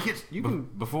I can- break it? You can.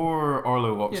 Before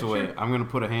Arlo walks Yeah, away, sure. I'm gonna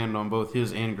put a hand on both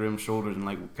his and Grimm's shoulders and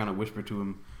like kind of whisper to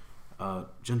him,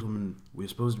 "Gentlemen, we're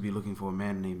supposed to be looking for a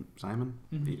man named Simon.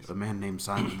 Mhm. A man named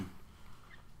Simon.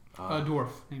 A dwarf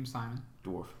named Simon.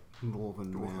 Dwarf.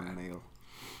 Dwarven Dwarf. man male.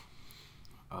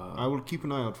 Uh, I will keep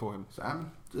an eye out for him. Simon,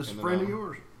 this And a then friend of I'll-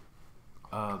 yours?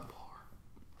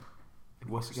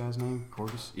 What's the guy's name?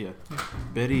 Corgus? Yeah.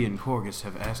 Betty and Corgus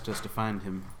have asked us to find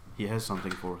him. He has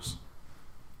something for us.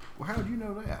 Well, how did you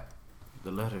know that? The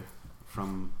letter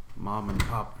from Mom and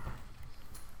Pop.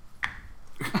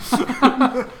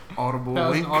 Audible That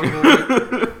was an wink. audible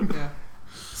wink. Yeah.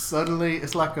 Suddenly,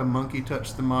 it's like a monkey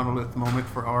touched the monolith moment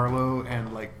for Arlo,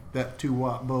 and like that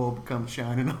 2-watt bulb comes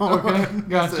shining on. Okay, It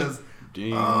gotcha. says,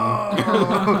 Ding.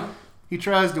 "Oh." He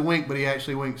tries to wink, but he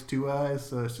actually winks 2 eyes,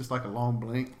 so it's just like a long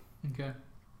blink. Okay.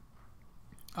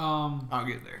 I'll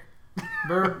get there.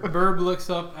 Burb looks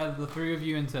up at the three of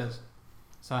you and says,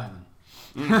 "Simon."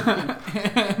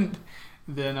 And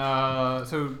then,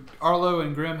 so Arlo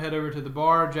and Grimm head over to the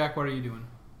bar. Jack, what are you doing?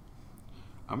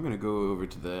 I'm gonna go over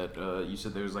to that. You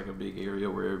said there's like a big area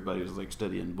where everybody was like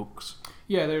studying books.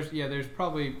 There's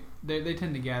probably they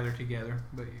tend to gather together,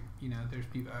 but you know, there's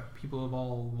people of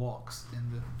all walks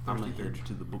in the I'm Thirsty gonna head Third.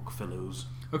 to the book fellows.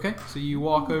 Okay, so you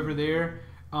walk over there.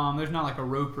 There's not like a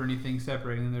rope or anything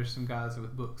separating them. There's some guys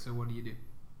with books. So what do you do?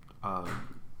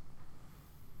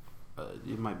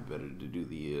 It might be better to do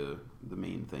the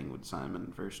main thing with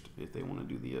Simon first if they want to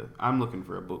do the. I'm looking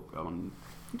for a book on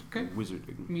Okay.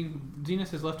 wizarding. I mean, Zenas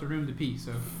has left a room to pee,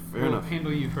 so Fair we'll enough.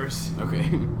 handle you first. Okay.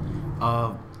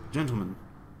 Gentlemen,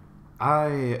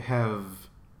 I have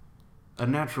a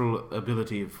natural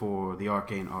ability for the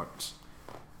arcane arts.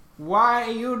 Why,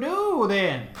 you do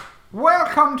then.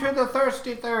 Welcome to the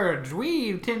Thirsty Thirds.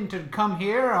 We tend to come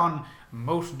here on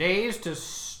most days to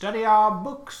study our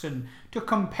books and to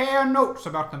compare notes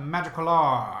about the magical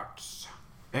arts.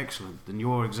 Excellent. Then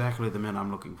you're exactly the men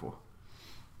I'm looking for.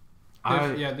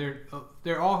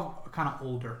 They're all kind of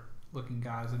older looking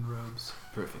guys in robes.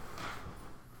 Perfect.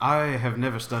 I have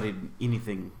never studied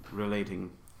anything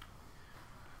relating.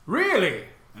 Really?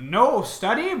 No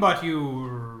study, but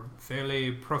you're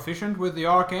fairly proficient with the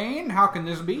arcane? How can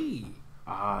this be?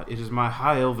 It is my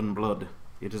high elven blood.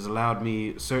 It has allowed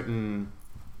me certain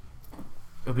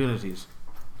abilities.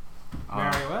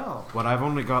 Very well. But I've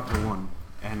only got the one,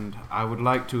 and I would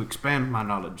like to expand my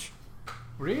knowledge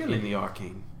Really? in the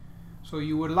arcane. So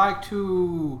you would like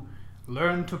to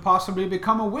learn to possibly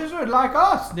become a wizard like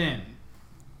us, then?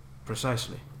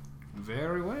 Precisely.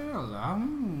 Very well.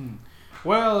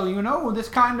 Well, you know, this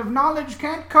kind of knowledge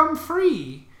can't come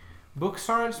free. Books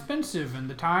are expensive, and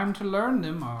the time to learn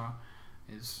them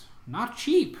is not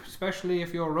cheap, especially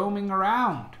if you're roaming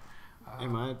around.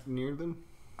 Am I near them?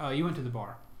 You went to the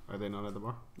bar. Are they not at the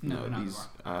bar? No, not he's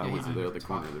the bar. I Yeah, went he's to the in other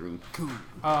corner of the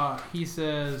room. He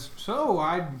says, so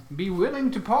I'd be willing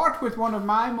to part with one of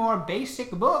my more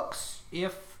basic books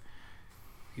if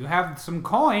you have some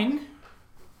coin.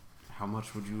 How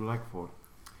much would you like for it?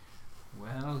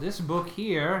 Well, this book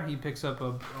here, he picks up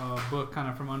a book kind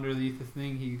of from underneath the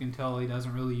thing. You can tell he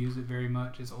doesn't really use it very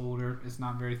much. It's older. It's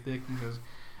not very thick. He goes,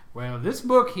 well, this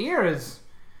book here is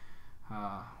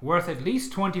worth at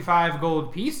least 25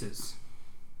 gold pieces.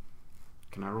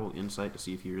 Can I roll insight to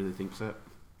see if he really thinks that?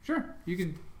 Sure, you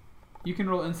can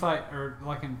roll insight or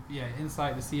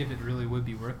insight to see if it really would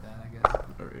be worth that, I guess.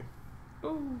 Alright.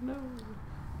 Oh no.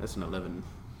 That's an 11.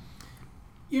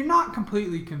 You're not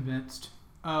completely convinced.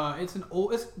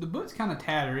 The book's kind of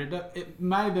tattered. It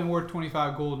might have been worth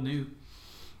 25 gold new,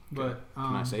 but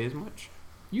Can I say as much?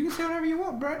 you can say whatever you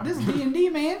want, bro. This is D&D,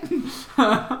 man.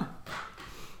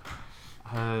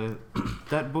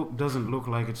 That book doesn't look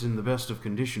like it's in the best of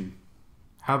condition.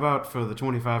 How about for the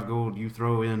 25 gold you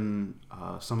throw in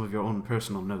some of your own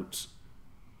personal notes?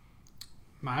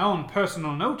 My own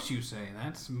personal notes, you say?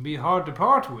 That's be hard to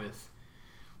part with.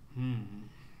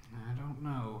 I don't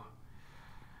know.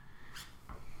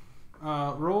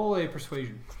 Roll a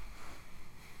persuasion.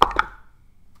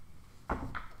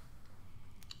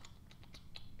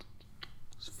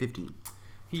 It's 15.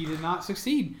 He did not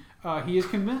succeed. He is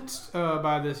convinced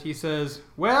by this. He says,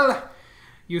 well,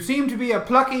 you seem to be a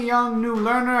plucky young new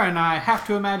learner, and I have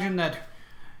to imagine that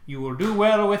you will do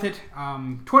well with it.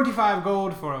 25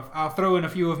 gold I'll throw in a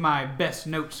few of my best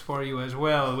notes for you as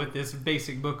well with this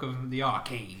basic book of the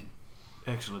arcane.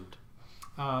 Excellent.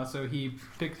 So he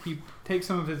takes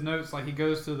some of his notes, like he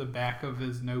goes to the back of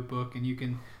his notebook, and you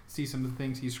can see some of the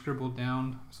things he scribbled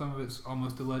down. Some of it's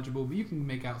almost illegible, but you can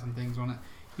make out some things on it.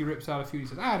 He rips out a few. He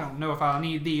says, I don't know if I'll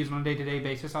need these on a day-to-day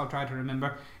basis. I'll try to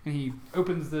remember. And he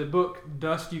opens the book.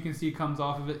 Dust you can see comes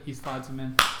off of it. He slides them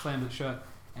in, slams it shut,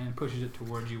 and pushes it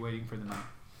towards you, waiting for the money.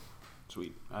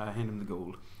 Sweet. I hand him the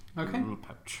gold. Okay. In a little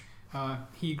pouch.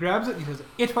 He grabs it and he says,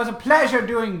 It was a pleasure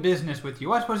doing business with you.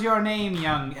 What was your name,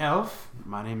 young elf?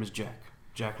 My name is Jack.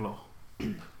 Jack Law.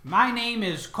 My name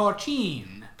is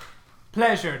Corchin.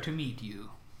 Pleasure to meet you.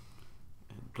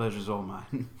 Pleasure's all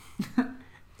mine.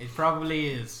 It probably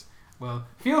is. Well,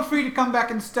 feel free to come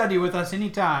back and study with us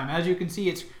anytime. As you can see,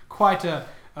 it's quite a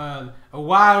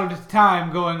wild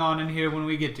time going on in here when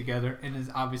we get together, and is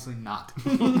obviously not.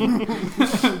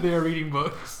 They're reading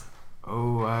books.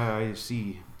 Oh, I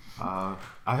see. I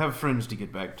have friends to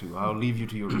get back to. I'll leave you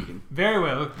to your reading. Very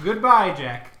well. Goodbye,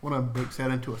 Jack. One of them breaks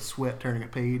out into a sweat turning a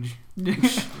page.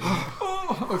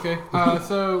 Okay.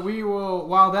 So we will,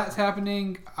 while that's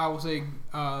happening, I will say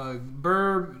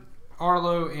Burb,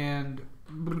 Arlo, and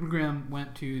Grim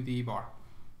went to the bar.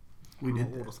 We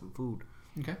did order that. some food.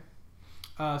 Okay.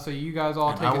 So you guys all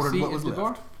And take I a ordered seat what at was the bar.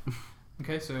 left.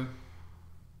 Okay, so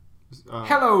Uh,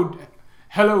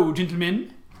 hello,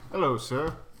 gentlemen. Hello,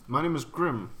 sir. My name is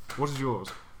Grim. What is yours?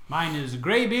 Mine is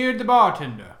Greybeard the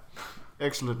bartender.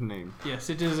 Excellent name. Yes,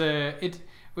 it is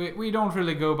we don't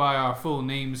really go by our full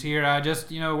names here. I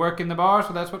just, work in the bar,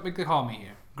 so that's what they call me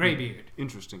here. Greybeard.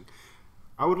 Interesting.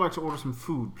 I would like to order some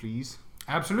food, please.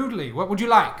 Absolutely. What would you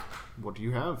like? What do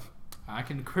you have? I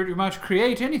can pretty much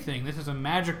create anything. This is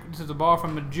a bar for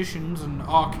magicians and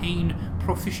arcane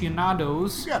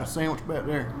proficicionados. You got a sandwich back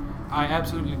there. I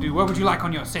absolutely do. What would you like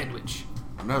on your sandwich?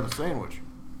 Another sandwich.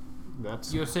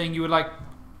 That's You're saying you would like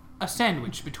a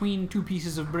sandwich between two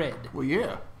pieces of bread. Well,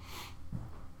 yeah.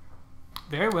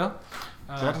 Very well.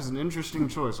 that is an interesting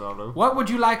choice, Arlo. What would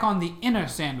you like on the inner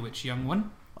sandwich, young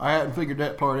one? I hadn't figured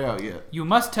that part out yet. You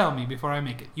must tell me before I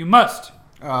make it. You must.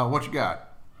 What you got?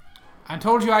 I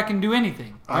told you I can do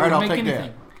anything. All right, I'll make take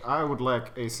anything. I would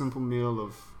like a simple meal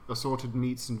of assorted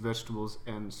meats and vegetables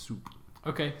and soup.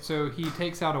 Okay, so he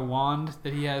takes out a wand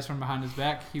that he has from behind his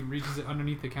back. He reaches it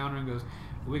underneath the counter and goes,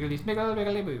 wiggly sniggle,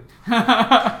 wiggly boo.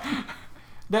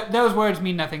 Those words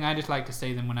mean nothing. I just like to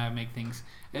say them when I make things.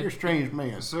 You're a strange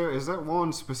man. Sir, is that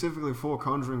wand specifically for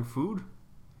conjuring food?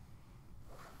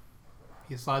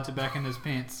 He slides it back in his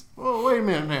pants. Oh, wait a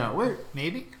minute now. Wait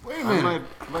Maybe? a I minute.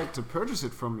 might like to purchase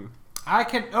it from you. I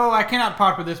cannot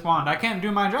part with this wand. I can't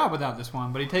do my job without this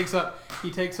wand. But he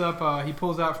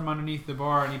pulls out from underneath the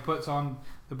bar and he puts on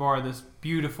the bar this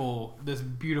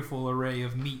beautiful array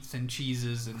of meats and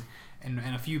cheeses and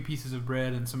a few pieces of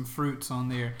bread and some fruits on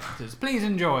there. He says, please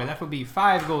enjoy. That will be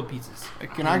 5 gold pieces.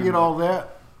 Can I get all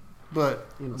that, but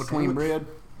In a between sandwich? bread?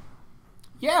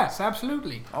 Yes,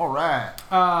 absolutely. All right.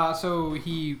 So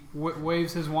he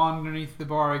waves his wand underneath the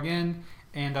bar again,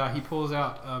 and he pulls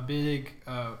out a big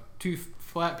 2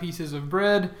 flat pieces of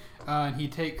bread, and he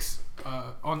takes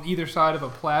on either side of a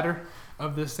platter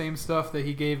of the same stuff that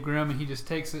he gave Grim, and he just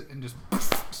takes it and just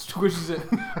squishes it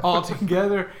all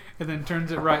together, and then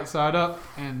turns it right side up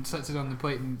and sets it on the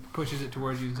plate and pushes it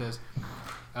towards you and says,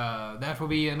 that will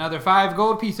be another 5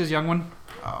 gold pieces, young one.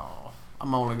 Oh,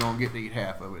 I'm only gonna get to eat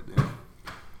half of it then.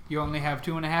 You only have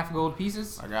 2.5 gold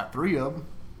pieces? I got 3 of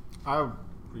them.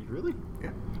 Really?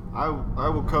 Yeah. I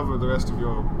will cover the rest of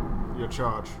your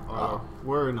charge. Arlo.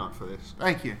 Worry not for this.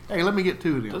 Thank you. Hey, let me get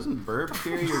 2 of them. Doesn't Burb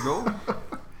carry your gold?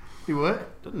 You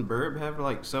what? Doesn't Burb have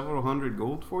like several hundred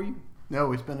gold for you? No,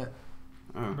 we spent it.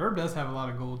 Oh. Burb does have a lot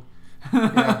of gold.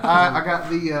 Yeah,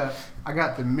 I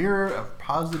got the mirror of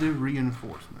positive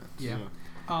reinforcement. Yeah.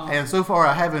 Yeah. And so far,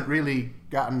 I haven't really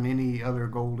gotten any other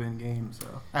gold in game,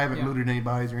 so I haven't Yeah. looted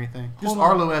anybody's or anything. Just Hold on.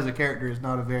 Arlo as a character is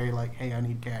not a very like, hey, I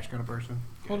need cash kind of person.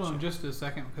 Hold on just a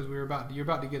second, because you're about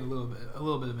to get a little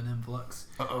bit of an influx.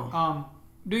 Uh-oh.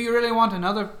 Do you really want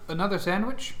another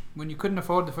sandwich when you couldn't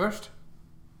afford the first?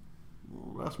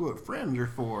 Well, that's what friends are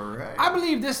for, right? I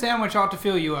believe this sandwich ought to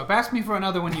fill you up. Ask me for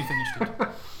another when you finished it.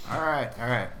 All right.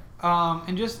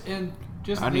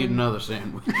 I need another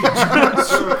sandwich.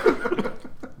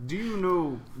 Do you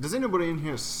know? Does anybody in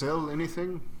here sell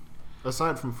anything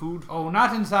aside from food? Oh,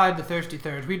 not inside the Thirsty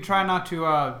Thirds. We try not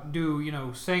to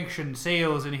do sanctioned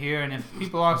sales in here, and if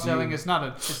people are selling, it's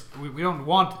not we don't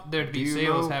want there to be Do you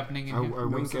sales know- happening in I here.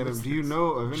 wink at him. Do you know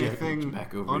of Jack looks anything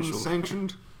back over his shoulder.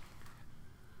 unsanctioned?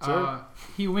 Sir?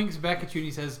 He winks back at you and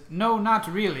he says, "No,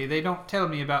 not really. They don't tell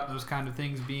me about those kind of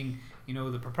things being,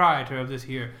 the proprietor of this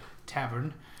here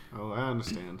tavern." Oh, I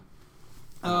understand.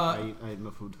 Uh, I ate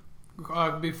my food.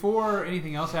 Before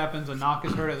anything else happens, a knock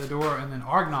is heard at the door, and then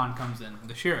Argnon comes in,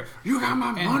 the sheriff. You got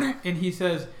my money? And he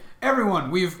says, "Everyone,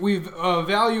 we've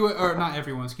value or not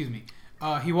everyone, excuse me."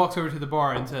 He walks over to the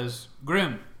bar and says,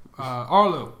 "Grim,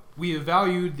 Arlo, we have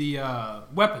valued the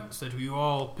weapons that you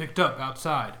all picked up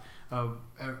outside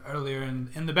earlier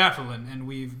in the battle, and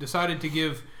we've decided to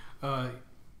give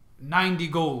 90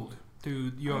 gold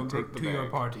to your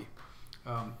party.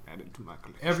 Add it to my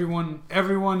collection.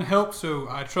 Everyone helped, so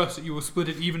I trust that you will split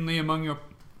it evenly among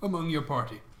your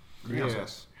party."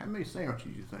 Yes. How many sandwiches do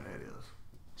you think that is?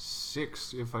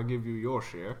 6 if I give you your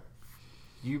share.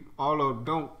 Arlo,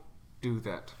 don't do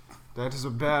that. That is a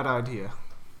bad idea.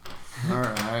 All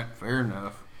right, fair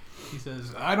enough. He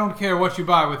says, "I don't care what you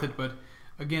buy with it, but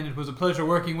again, it was a pleasure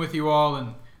working with you all,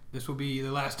 and this will be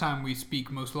the last time we speak,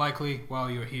 most likely, while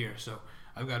you're here. So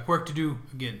I've got work to do.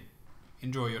 Again,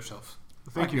 enjoy yourself."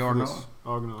 Thank you for this,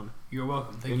 Argnon. You're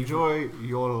welcome. Enjoy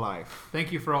your life.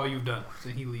 Thank you for all you've done.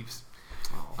 And he leaves.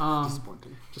 Oh,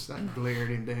 disappointing. Just like glared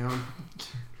him down.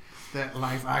 That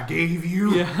life I gave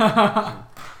you. Yeah.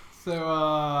 So,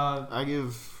 I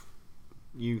give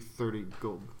you 30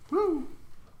 gold. Woo.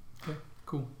 okay,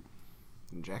 cool.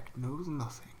 Jack knows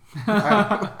nothing.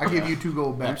 I give you 2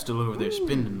 gold I'm back. still over there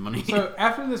spending money. So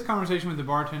after this conversation with the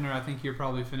bartender, I think you're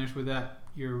probably finished with that.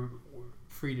 You're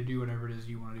free to do whatever it is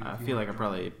you want to do. I if you feel want like I to.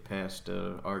 probably passed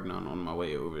Argnon on my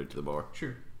way over to the bar.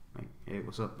 Sure. Like, hey,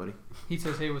 what's up, buddy? He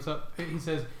says, "Hey, what's up?" He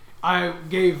says, "I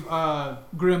gave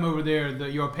Grim over there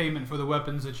your payment for the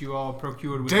weapons that you all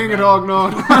procured with Dang the it, battle."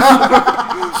 Argnon!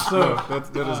 So,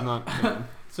 that is not canon.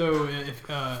 So if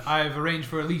I've arranged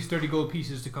for at least 30 gold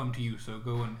pieces to come to you, so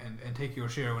go and take your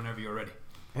share whenever you're ready."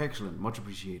 Excellent. Much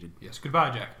appreciated. Yes, goodbye,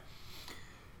 Jack.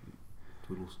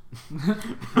 Toodles.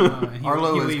 And he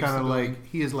Arlo is leaves kind the of building. like,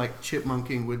 he is like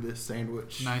chipmunking with this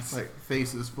sandwich. Nice. Like,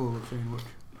 faces full of sandwich.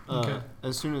 Okay.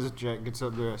 As soon as Jack gets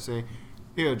up there, I say,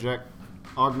 "Here, Jack.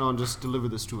 Argnon just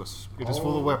delivered this to us. It is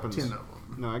full of weapons." 10 of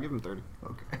them. No, I give him 30.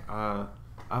 Okay.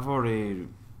 I've already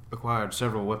acquired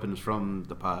several weapons from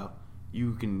the pile.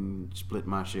 You can split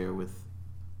my share with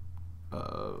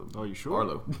Are you sure?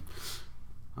 Arlo.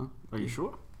 Huh? Are you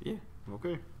sure? Yeah.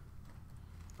 Okay.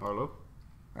 Arlo,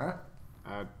 All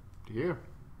right. here.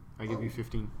 I give you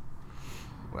 15.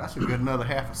 Well, that's a good another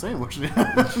half a sandwich then.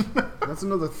 That's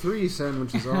another 3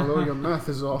 sandwiches, Arlo. Your math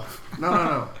is off.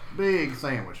 No. Big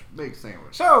sandwich. Big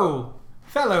sandwich. So,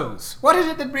 fellows, what is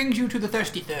it that brings you to the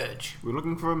Thirsty Thurge? We're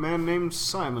looking for a man named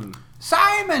Simon.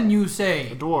 Simon, you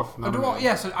say? A dwarf. A not dwarf? man.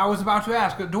 Yes, I was about to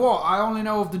ask. A dwarf. I only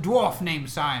know of the dwarf named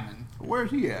Simon.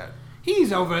 Where's he at?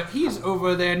 He's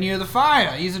over there near the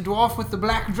fire. He's a dwarf with the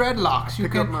black dreadlocks.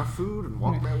 Pick up my food and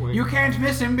walk that way. You can't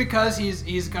miss him because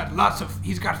he's got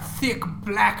thick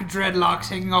black dreadlocks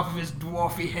hanging off of his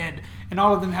dwarfy head, and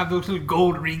all of them have those little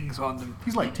gold rings on them.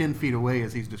 He's like 10 feet away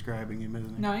as he's describing him,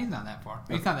 isn't he? No, he's not that far.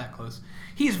 He's not that close.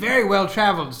 He's very well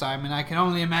traveled, Simon. I can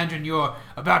only imagine you're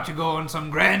about to go on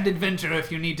some grand adventure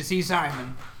if you need to see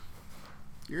Simon.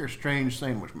 You're a strange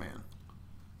sandwich man.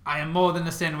 I am more than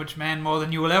a sandwich man, more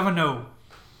than you will ever know.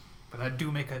 But I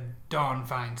do make a darn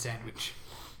fine sandwich.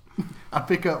 I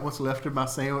pick up what's left of my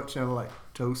sandwich and like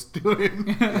toast to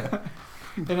him. Yeah.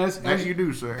 And as you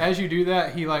do, sir. As you do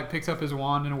that, he picks up his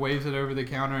wand and waves it over the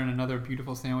counter, and another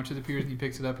beautiful sandwich appears, and he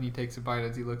picks it up and he takes a bite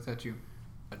as he looks at you.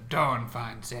 A darn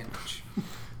fine sandwich.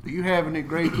 Do you have any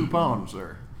gray coupons,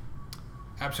 sir?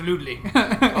 Absolutely.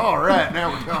 All right,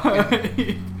 now we're talking.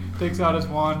 He takes out his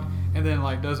wand and then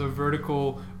does a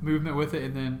vertical movement with it,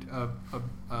 and then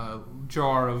a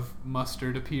jar of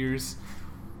mustard appears.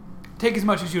 Take as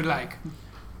much as you'd like.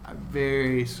 I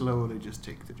very slowly just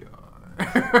take the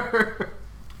jar.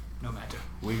 No matter.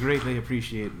 We greatly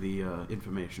appreciate the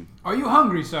information. Are you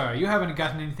hungry, sir? You haven't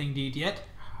gotten anything to eat yet?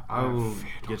 I will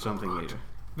get something later.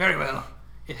 Very well.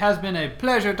 It has been a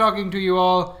pleasure talking to you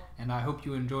all, and I hope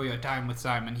you enjoy your time with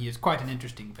Simon. He is quite an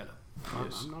interesting fellow.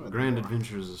 Yes. I'm not a Grand dwarf.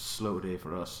 adventure is a slow day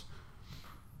for us.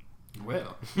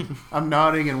 Well. I'm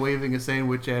nodding and waving a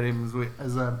sandwich at him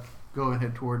as I'm going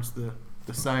head towards the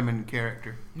Simon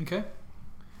character. Okay.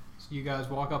 So you guys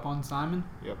walk up on Simon.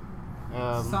 Yep.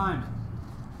 Simon.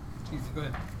 Jeez, go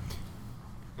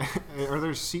ahead. Are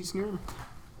there seats near him?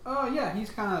 Oh yeah, he's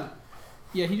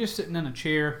just sitting in a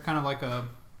chair, kind of like a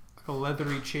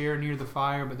leathery chair near the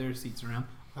fire, but there's seats around.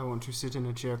 I want to sit in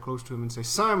a chair close to him and say,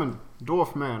 "Simon,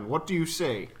 dwarf man, what do you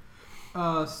say?"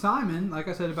 Simon, like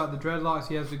I said about the dreadlocks,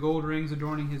 he has the gold rings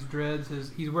adorning his dreads.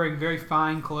 He's wearing very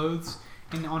fine clothes,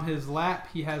 and on his lap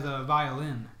he has a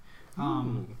violin.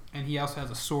 And he also has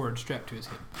a sword strapped to his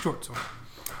hip. Short sword.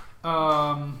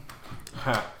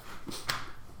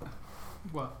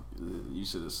 What? You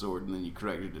said a sword, and then you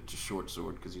corrected it to short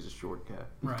sword because he's a short guy.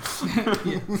 Right.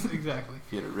 Yes, exactly. If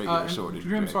he had a regular sword, he'd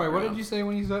Grim, drag sorry, it what around. did you say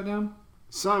when you sat down?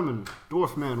 Simon,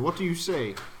 dwarf man, what do you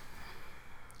say?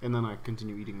 And then I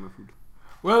continue eating my food.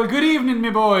 Well, good evening, me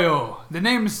boyo. The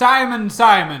name's Simon,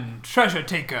 treasure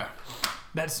taker.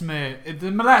 That's me.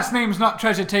 My last name's not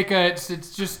treasure taker. It's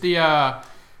just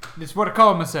it's what I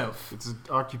call myself. It's an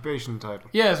occupation title.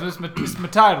 Yes, it's my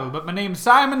title, but my name's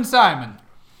Simon.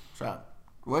 So,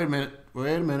 wait a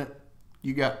minute.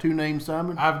 You got two names,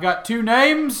 Simon? I've got two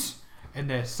names, and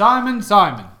they're Simon.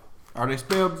 Are they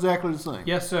spelled exactly the same?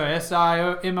 Yes, sir.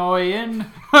 S-I-M-O-A-N.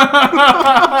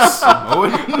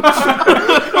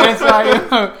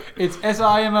 S-I-M-O. It's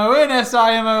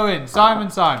S-I-M-O-N.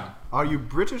 Simon. Are you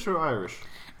British or Irish?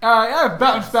 I've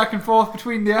bounced back and forth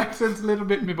between the accents a little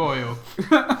bit, me boyo.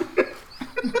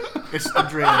 It's the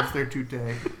dreads. They're too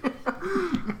tight.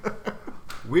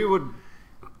 We would...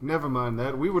 Never mind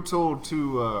that. We were told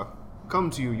to come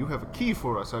to you. You have a key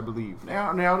for us, I believe.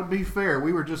 Now, to be fair,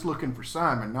 we were just looking for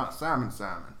Simon, not Simon.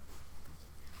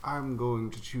 I'm going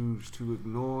to choose to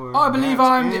ignore I believe that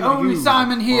I'm the and only you,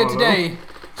 Simon here Barlow. today.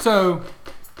 So,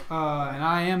 and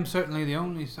I am certainly the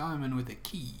only Simon with a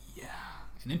key.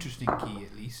 An interesting key,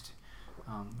 at least.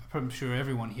 I'm sure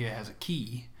everyone here has a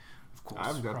key. Of course,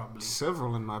 I've got probably.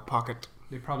 several in my pocket.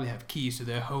 They probably have keys to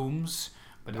their homes.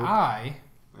 But I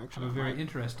have Actually, a very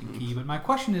interesting key. But my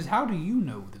question is, how do you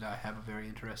know that I have a very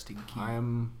interesting key? I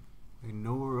am a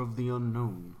knower of the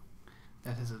unknown.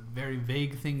 That is a very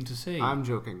vague thing to say. I'm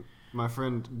joking. My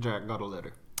friend Jack got a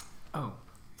letter. Oh.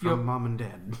 From Mom and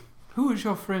Dad. Who is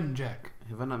your friend, Jack?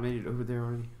 Have I not made it over there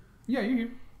already? Yeah, you're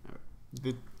here.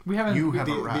 The, We haven't... You the, have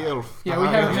the arrived. elf. Yeah, we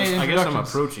haven't made I guess I'm introductions.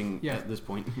 approaching Yeah. at this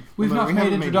point. We've But not we made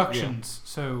haven't made it, introductions,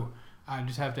 so I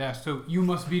just have to ask. So you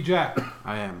must be Jack,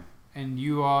 I am. and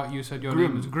you said your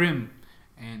Grim. name is Grim,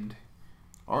 and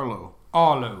Arlo.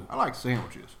 Arlo. I like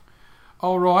sandwiches.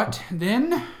 All right,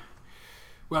 then.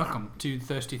 Welcome to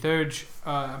Thirsty Thurge.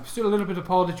 I'm still a little bit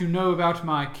appalled that you know about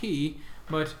my key,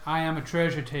 but I am a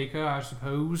treasure taker, I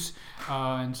suppose,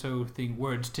 and so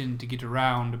words tend to get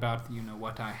around about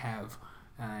what I have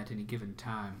at any given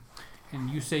time. And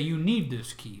you say you need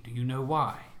this key. Do you know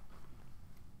why?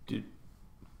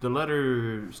 The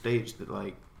letter states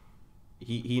that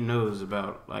he knows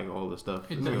about all the stuff.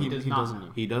 No, he does not doesn't know.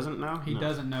 know. He doesn't know. He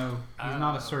doesn't know. He's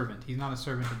not a servant. He's not a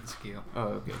servant of the scale. Oh,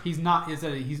 okay. He's not.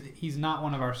 He's not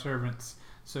one of our servants,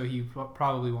 so he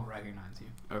probably won't recognize you.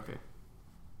 Okay.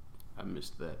 I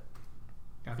missed that.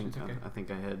 Gotcha. It's okay. I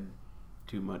think I had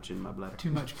too much in my bladder.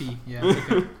 Too much pee. Yeah.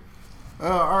 It's okay.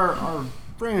 Our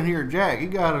friend here, Jack, he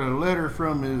got a letter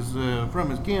from his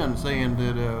kin saying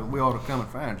that we ought to come and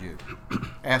find you.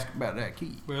 Ask about that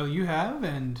key. Well, you have,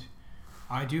 and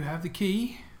I do have the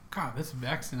key. God, this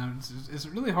accent. It's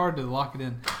really hard to lock it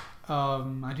in.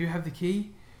 I do have the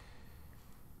key,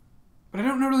 but I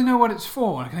don't really know what it's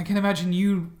for. I can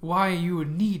imagine why you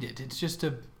would need it. It's just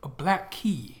a black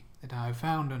key that I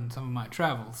found on some of my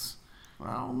travels.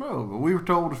 I don't know, but we were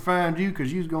told to find you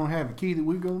because you was going to have a key that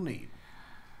we're going to need.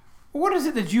 What is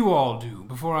it that you all do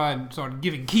before I start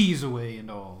giving keys away and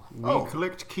all? We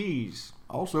collect keys.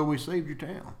 Also, we saved your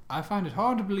town. I find it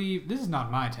hard to believe this is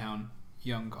not my town,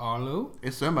 young Arlo.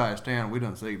 It's somebody's town. We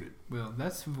done saved it. Well,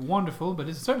 that's wonderful, but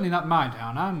it's certainly not my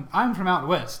town. I'm from out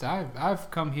west.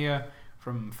 I've come here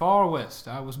from far west.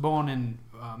 I was born in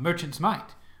Merchant's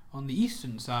Might, on the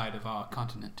eastern side of our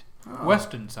continent.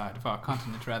 Western side of our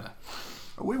continent, rather.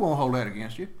 We won't hold that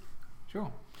against you. Sure.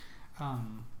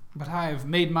 But I've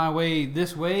made my way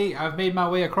this way. I've made my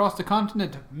way across the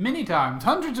continent many times,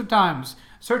 hundreds of times,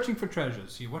 searching for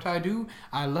treasures. See, what I do,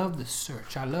 I love the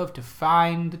search. I love to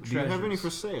find the treasures. Do you have any for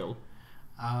sale?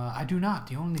 I do not.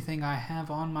 The only thing I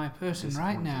have on my person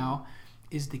right now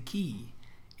is the key.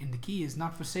 And the key is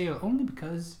not for sale only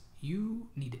because you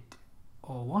need it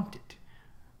or want it.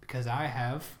 Because I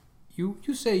have...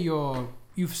 You say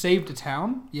you've saved a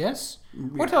town, yes? Yeah.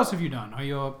 What else have you done? Are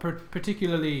you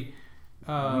particularly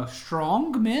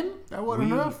strong men? That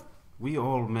wasn't enough. We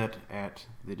all met at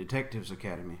the Detectives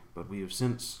Academy, but we have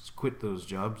since quit those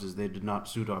jobs as they did not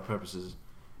suit our purposes,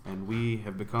 and we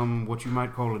have become what you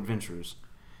might call adventurers.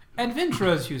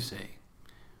 Adventurers, you say?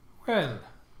 Well,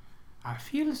 I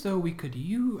feel as though I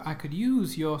could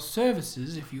use your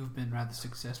services if you've been rather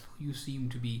successful. You seem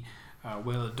to be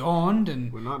well adorned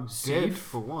and We're not safe. dead,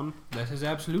 for one. That is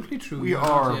absolutely true. We You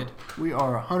not are dead.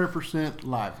 100%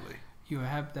 lively.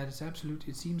 That is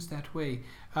absolutely. It seems that way.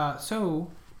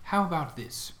 So, how about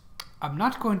this? I'm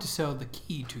not going to sell the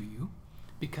key to you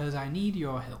because I need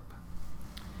your help.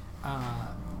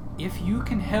 If you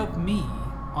can help me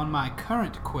on my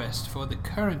current quest for the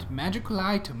current magical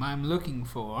item I'm looking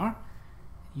for,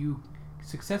 you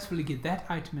successfully get that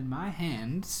item in my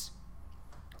hands,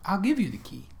 I'll give you the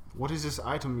key. What is this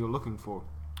item you're looking for?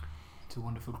 It's a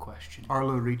wonderful question.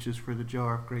 Arlo reaches for the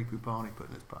jar of Grey Poupon he put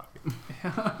in his pocket.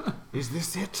 Is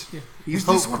this it? Yeah. Is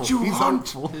this what you He's want?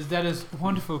 hopeful. That is a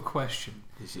wonderful question.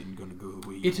 This isn't gonna go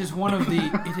away. It is one of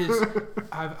the. It is.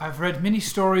 I've read many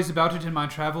stories about it in my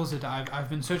travels. I've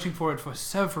been searching for it for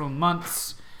several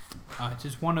months. It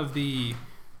is one of the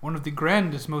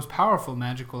grandest, most powerful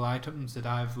magical items that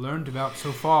I've learned about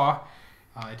so far.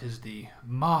 It is the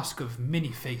Mask of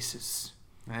Many Faces.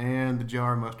 And the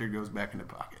jar of mustard goes back in the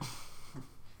pocket.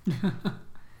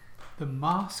 The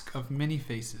Mask of Many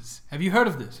Faces. Have you heard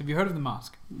of this? Have you heard of the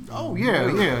mask? Oh, yeah.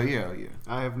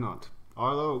 I have not.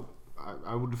 Arlo,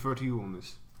 I would defer to you on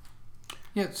this.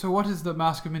 Yeah, so what is the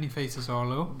Mask of Many Faces,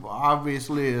 Arlo? Well,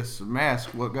 obviously, it's a mask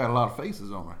what got a lot of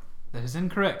faces on it. That is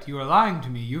incorrect. You are lying to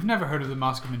me. You've never heard of the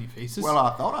Mask of Many Faces. Well,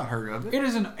 I thought I heard of it. It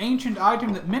is an ancient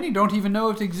item that many don't even know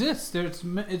it exists.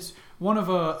 It's one of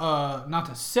not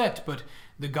a set, but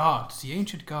the gods, the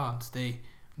ancient gods, they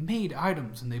made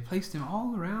items and they placed them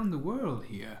all around the world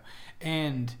here.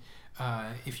 And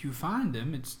if you find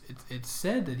them, it's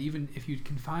said that even if you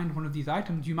can find one of these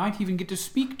items, you might even get to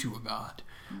speak to a god.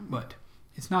 But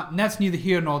it's not. That's neither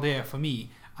here nor there for me.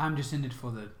 I'm just in it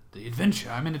for the adventure.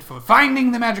 I'm in it for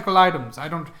finding the magical items.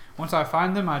 Once I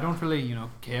find them, I don't really,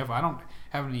 care if I don't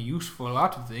have any use for a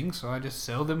lot of things, so I just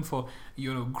sell them for,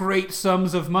 great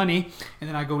sums of money, and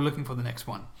then I go looking for the next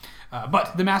one.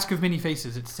 But the Mask of Many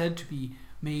Faces, it's said to be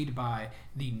made by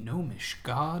the gnomish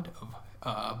god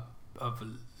of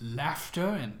laughter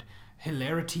and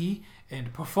hilarity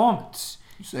and performance.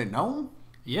 You said no?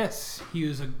 Yes, he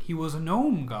was a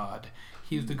gnome god.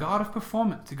 He is the god of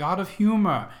performance, the god of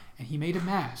humor, and he made a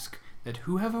mask that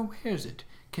whoever wears it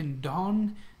can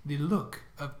don the look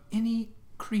of any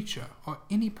creature or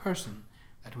any person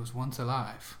that was once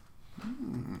alive.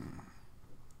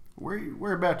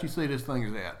 Whereabouts you say this thing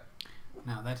is at?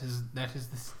 Now that is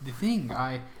the thing.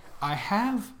 I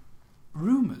have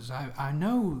rumors. I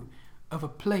know of a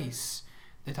place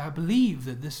that I believe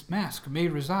that this mask may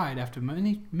reside after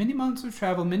many months of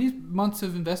travel, many months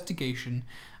of investigation.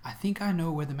 I think I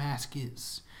know where the mask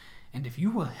is. And if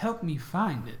you will help me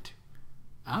find it,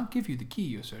 I'll give you the key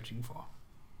you're searching for.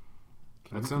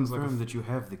 Can That you sounds like confirm that you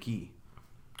have the key?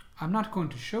 I'm not going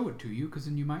to show it to you because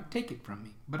then you might take it from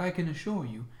me. But I can assure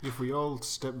you, If we all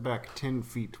step back 10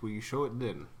 feet, will you show it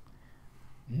then?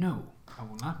 no, I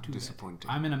will not do Disappointing.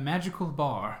 that. I'm in a magical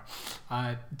bar.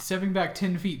 Stepping back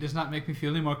 10 feet does not make me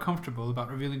feel any more comfortable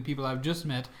about revealing people I've just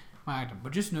met my item.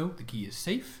 But just know the key is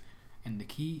safe and the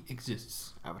key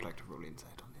exists. I would like to roll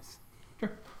insight on this.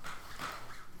 Sure.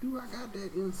 Do I got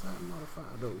that insight modifier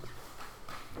though?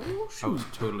 Oh, I was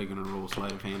totally gonna roll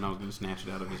sleight of hand. I was gonna snatch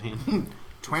it out of his hand,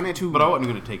 22. but I wasn't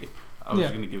gonna take it. I was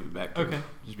Yeah. gonna give it back to Okay. him.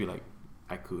 Just be like,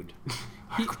 I could.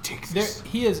 I could take this.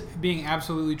 He is being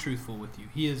absolutely truthful with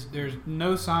you. There's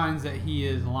no signs that he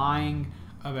is lying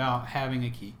about having a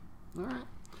key. Alright.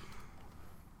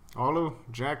 Arlo,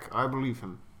 Jack, I believe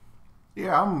him.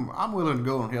 Yeah, I'm willing to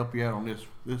go and help you out on this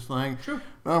thing. Sure.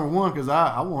 Number one, because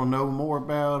I want to know more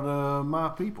about my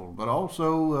people, but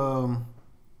also,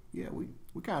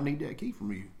 we kind of need that key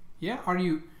from you. Yeah. Are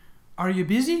you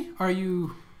busy?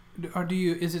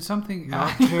 Is it something?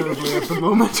 Not terribly at the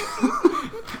moment.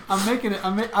 I'm making it.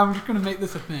 I'm just gonna make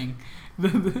this a thing.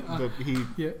 That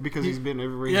Yeah. because he's been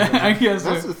everywhere. Yeah, I guess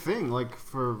That's so. the thing. Like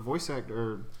for voice actor,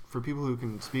 or for people who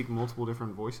can speak multiple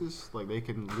different voices, like they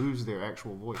can lose their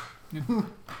actual voice. Yeah.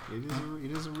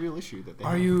 It is a real issue that they.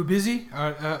 Are have. you busy?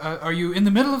 Are you in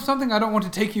the middle of something? I don't want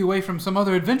to take you away from some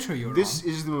other adventure you're This on.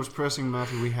 is the most pressing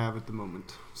matter we have at the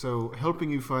moment. So helping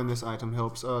you find this item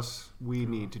helps us. We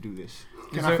need to do this.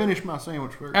 Can I finish my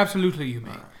sandwich first? Absolutely, you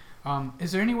may.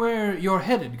 Is there anywhere you're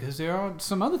headed? Because there are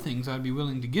some other things I'd be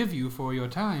willing to give you for your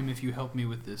time if you help me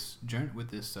with this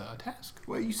task.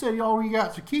 Well, you said you already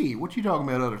got the key. What you talking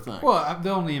about other things? Well, the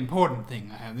only important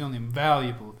thing I have, the only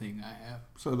valuable thing I have.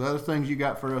 So the other things you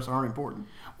got for us aren't important?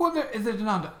 Well, they're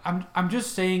not. I'm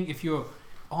just saying if you're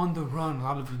on the run, a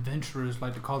lot of adventurers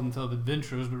like to call themselves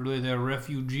adventurers, but really they're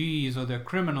refugees or they're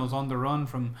criminals on the run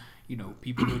from,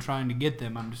 people who are trying to get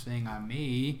them. I'm just saying I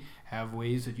may have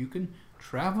ways that you can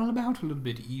travel about a little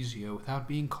bit easier without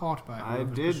being caught by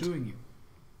whoever's pursuing you.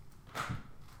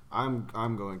 I'm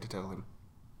going to tell him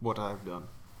what I've done.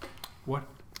 What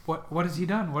has he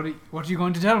done? What are you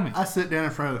going to tell me? I sit down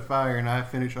in front of the fire and I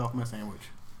finish off my sandwich.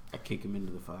 I kick him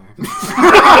into the fire.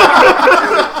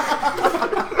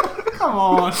 Come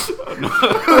on.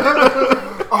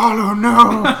 Arlo,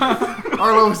 no!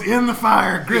 Arlo's in the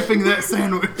fire, gripping that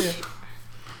sandwich.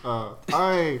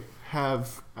 I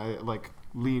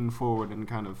lean forward and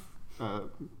kind of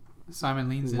Simon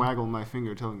leans in. waggle my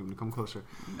finger, telling him to come closer.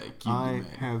 I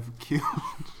have killed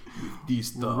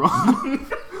These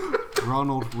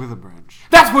Ronald Witherbranch.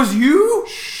 That was you?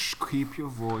 Shh, keep your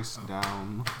voice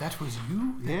down. That was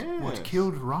you? What Yes.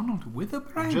 killed Ronald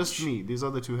Witherbranch? Just me. These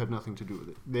other two had nothing to do with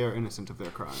it. They are innocent of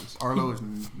their crimes. Arlo is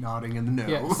nodding in the no.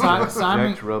 Yeah,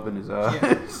 Simon. Jack's rubbing his eye.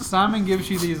 Yeah, Simon gives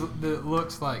you the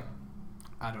looks like,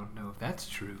 I don't know if that's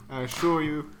true. I assure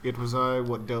you, it was I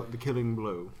what dealt the killing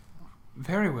blow.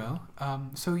 Very well.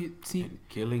 So you see. And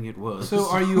killing it was. So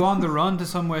are you on the run to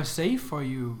somewhere safe? Are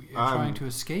you I'm- trying to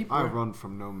escape? I Or- run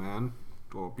from no man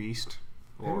or beast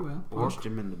Very or well. Pushed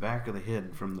him in the back of the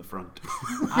head from the front.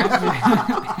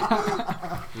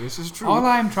 This is true. All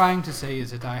I'm trying to say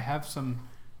is that I have some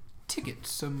tickets,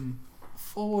 some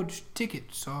forged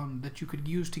tickets on that you could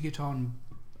use to get on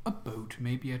a boat,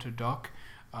 maybe at a dock.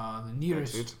 The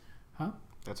nearest. That's it. Huh?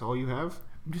 That's all you have?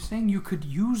 I'm just saying you could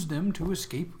use them to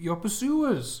escape your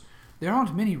pursuers. There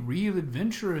aren't many real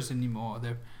adventurers anymore.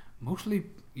 They're mostly,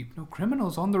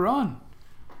 criminals on the run.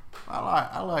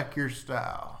 I like your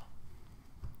style.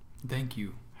 Thank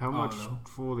you. How much Arlo.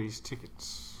 for these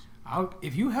tickets?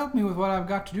 If you help me with what I've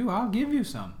got to do, I'll give you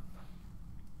some.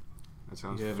 That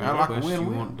sounds You have fair. I any like a quest you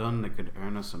win-win. want done that could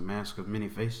earn us a mask of many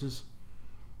faces?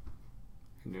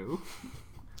 No.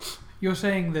 You're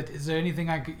saying that is there anything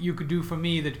you could do for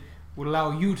me that would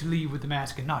allow you to leave with the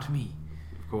mask and not me?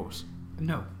 Of course.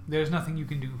 No, there's nothing you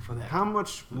can do for that. How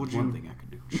much would That's one you thing I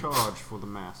could do. charge for the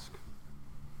mask?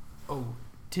 Oh,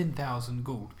 10,000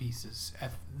 gold pieces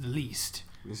at the least.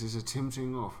 This is a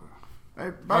tempting offer.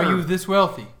 Hey, Are you Bird, this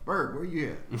wealthy? Bird, where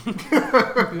you at?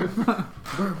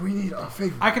 Bird, we need a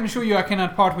favor. I can assure you I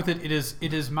cannot part with it. It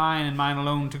is mine and mine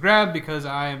alone to grab because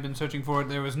I have been searching for it.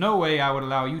 There was no way I would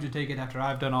allow you to take it after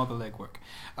I've done all the legwork.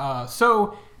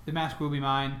 So the mask will be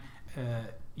mine.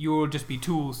 You'll just be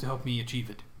tools to help me achieve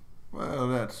it. Well,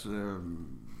 that's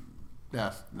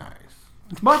nice.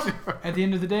 But at the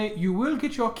end of the day, you will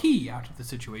get your key out of the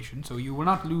situation, so you will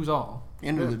not lose all.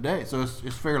 End of the day, so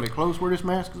it's fairly close where this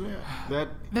mask is at. That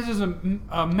This is a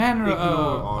manner Ignore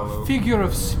of Arlo. a figure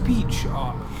of speech,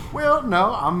 Arlo. Well,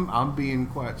 no, I'm being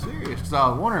quite serious because I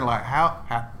was wondering, like,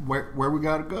 where we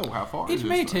got to go, how far. is It this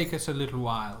may thing? take us a little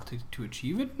while to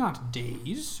achieve it, not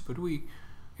days, but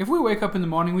if we wake up in the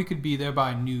morning, we could be there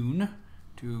by noon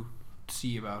to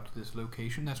see about this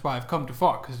location. That's why I've come to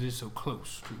Fark, because it is so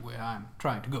close to where I'm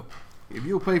trying to go. If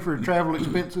you'll pay for the travel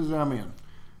expenses, I'm in.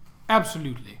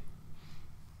 Absolutely.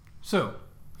 So,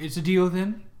 it's a deal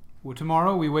then. Well,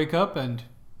 tomorrow we wake up and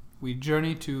we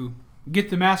journey to get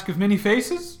the Mask of Many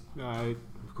Faces. of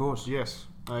course, yes.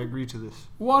 I agree to this.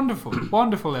 Wonderful,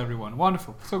 wonderful, everyone,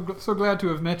 wonderful. So glad to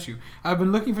have met you. I've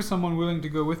been looking for someone willing to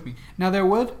go with me. Now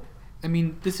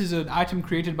this is an item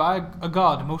created by a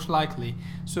god, most likely.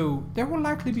 So there will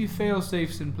likely be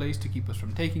fail-safes in place to keep us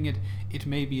from taking it. It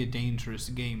may be a dangerous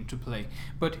game to play,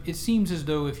 but it seems as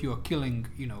though if you're killing,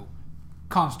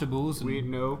 constables,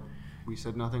 We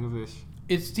said nothing of this.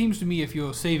 it seems to me if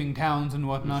you're saving towns and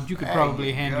whatnot, you could There probably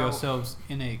you hand go. yourselves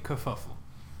in a kerfuffle.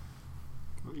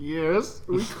 Yes,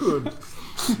 we could.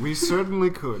 We certainly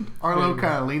could. Arlo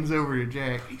kind of leans over to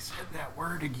Jack. He said that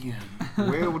word again.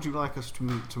 Where would you like us to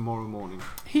meet tomorrow morning?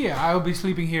 Here, I will be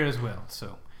sleeping here as well.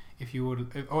 So, if you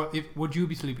would you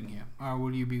be sleeping here, or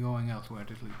will you be going elsewhere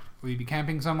to sleep? Will you be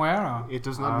camping somewhere? Or? It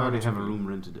does I not matter already to have a me. room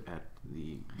rented at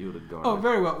the Gilded Guard. Oh,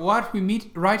 very well. Why don't we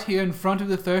meet right here in front of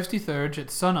the Thirsty Thurge at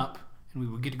sunup, and we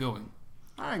will get going.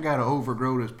 I ain't got to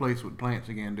overgrow this place with plants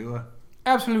again, do I?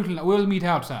 Absolutely not. We'll meet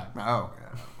outside. Oh,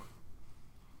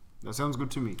 That sounds good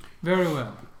to me. Very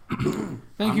well.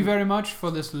 Thank you very much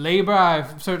for this labor.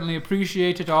 I've certainly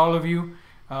appreciated all of you.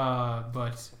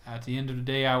 But at the end of the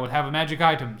day, I will have a magic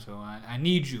item, so I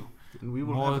need you And we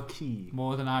will More- have a key.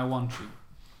 more than I want you.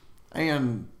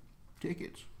 and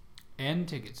tickets. And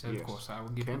tickets, of Yes. course. I will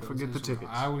give Can't you those forget as the well.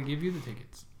 tickets. I will give you the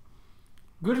tickets.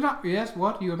 Good enough. Yes,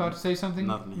 what? You about to say something,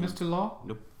 Nothing. Mr. Law?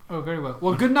 Nope. Oh, very well.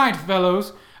 Well, good night,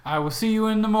 fellows. I will see you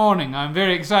in the morning. I'm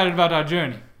very excited about our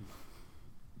journey.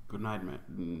 Good night,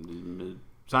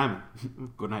 Simon.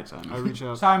 Good night, Simon. I reach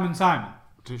out Simon.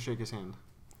 to shake his hand.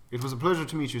 It was a pleasure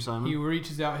to meet you, Simon. He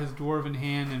reaches out his dwarven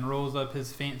hand and rolls up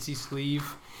his fancy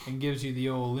sleeve and gives you the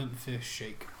old limp fish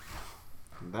shake.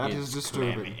 That is It's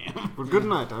disturbing. clammy. But good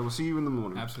night. I will see you in the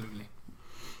morning. Absolutely.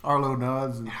 Arlo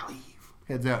nods and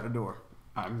heads out the door.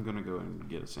 I'm gonna go and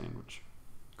get a sandwich.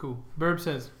 Cool. Burb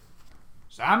says,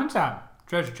 Simon,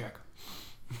 treasure check.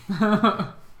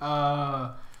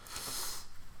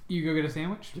 You go get a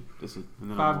sandwich. Yep, that's it. And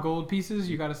then 5 gold pieces.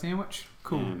 You got a sandwich.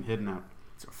 Cool. And heading out.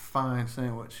 It's a fine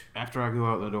sandwich. After I go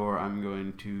out the door, I'm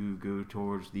going to go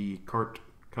towards the cart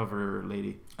cover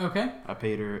lady. Okay. I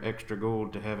paid her extra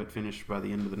gold to have it finished by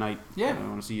the end of the night. Yeah. I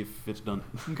want to see if it's done.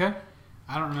 Okay.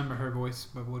 I don't remember her voice,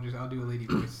 but I'll do a lady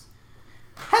voice.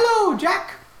 Hello,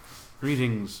 Jack.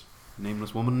 Greetings,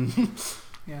 nameless woman.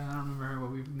 Yeah, I don't remember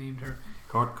what we've named her.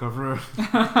 Cart coverer.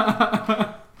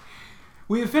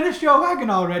 We have finished your wagon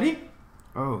already.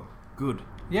 Oh, good.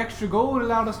 The extra gold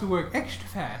allowed us to work extra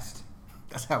fast.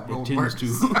 That's how It gold tends works. to.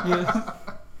 Yes.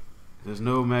 There's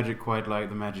no magic quite like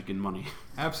the magic in money.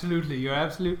 Absolutely. You're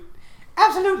absolutely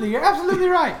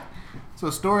right. So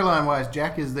storyline wise,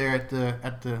 Jack is there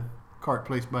at the cart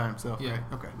place by himself. Yeah. Right?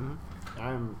 Okay. I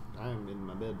am in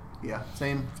my bed. Yeah.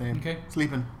 Same. Okay.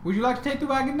 Sleeping. Would you like to take the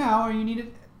wagon now, or you need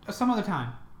it some other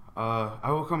time? I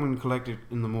will come and collect it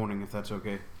in the morning if that's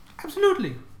okay.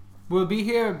 Absolutely. We'll be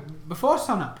here before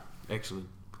sunup. Excellent.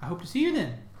 I hope to see you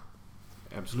then.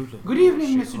 Absolutely. Good evening,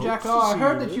 She Mr. Jack hopes to Law. I see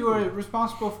heard you that you later. were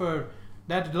responsible for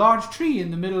that large tree in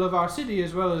the middle of our city,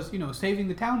 as well as, saving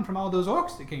the town from all those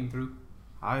orcs that came through.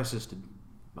 I assisted,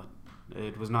 but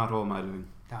it was not all my doing.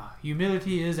 Ah,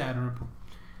 humility is admirable.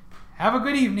 Have a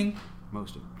good evening.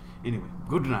 Most of it. Anyway,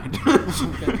 good night.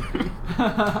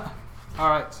 All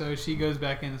right, so she goes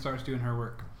back in and starts doing her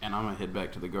work. And I'm gonna head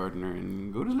back to the gardener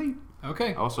and go to sleep.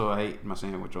 Okay. Also, I ate my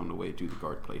sandwich on the way to the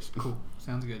cart place. Cool.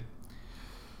 Sounds good.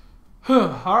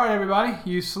 All right, everybody.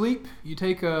 You sleep. You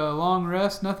take a long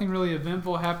rest. Nothing really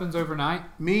eventful happens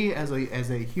overnight. Me as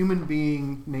a human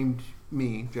being named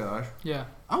me, Josh. Yeah.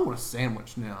 I want a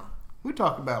sandwich now. We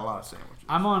talk about a lot of sandwiches.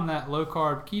 I'm on that low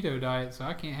carb keto diet, so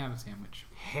I can't have a sandwich.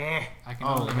 I can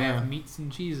Oh, only man. have meats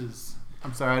and cheeses.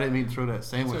 I'm sorry, I didn't mean to throw that It's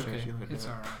sandwich okay. at you. Like It's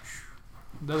that. all right.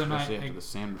 The other night, Especially after the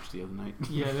sandwich the other night.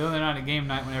 yeah, the other night at game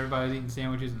night when everybody was eating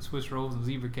sandwiches and Swiss rolls and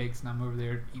zebra cakes, and I'm over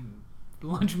there eating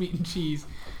lunch meat and cheese,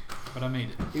 but I made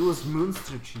it. It was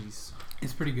Munster cheese.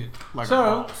 It's pretty good. Like a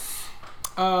So,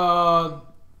 boss.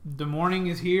 the morning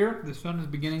is here. The sun is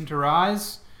beginning to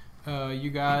rise.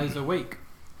 You guys awake?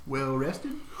 Well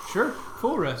rested. Sure,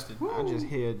 full rested. I just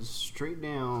head straight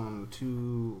down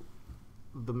to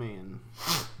the man.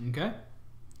 Okay,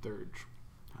 Thurge.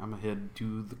 I'm gonna head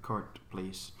to the cart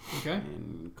place okay.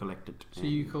 and collect it. So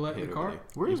you and collect head the over cart? there.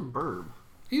 Where's Burb?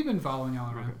 He's been following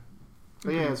y'all around. Okay.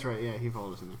 Oh yeah, that's right. Yeah, he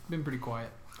followed us in there. Been pretty quiet.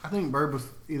 I think Bird was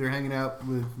either hanging out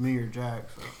with me or Jack.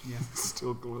 So. Yeah.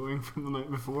 Still glowing from the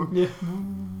night before. Yeah.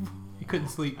 He couldn't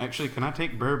sleep. Actually, can I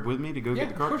take Burb with me to go Yeah, get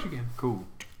the of cart? course you can. Cool.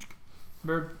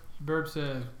 Burb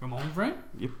says, "Come on, friend."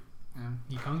 Yep.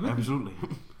 He comes with me. Absolutely.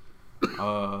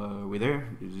 We there?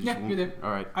 Is this Yeah, one- you're there.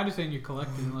 All right. I just saying you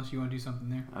collected unless you want to do something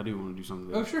there. I do want to do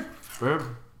something there. Oh, sure.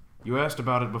 Burb, you asked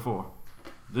about it before.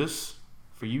 This,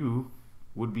 for you,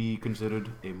 would be considered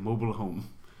a mobile home.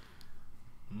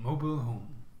 Mobile home.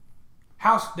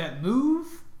 House that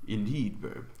move? Indeed,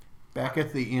 Burb. Back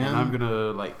at the end, And I'm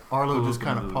gonna Arlo pull just open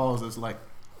kind of the- pauses, like,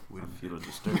 I feel a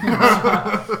disturbance.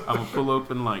 I'm gonna pull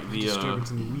open like the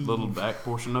Disturbance in the weave. little back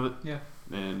portion of it Yeah.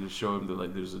 and show him that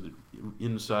like there's an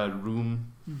inside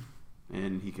room,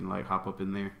 and he can like hop up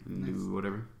in there and Nice. do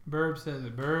whatever Burb says,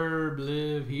 Burb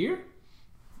live here?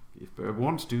 if Burb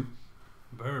wants to.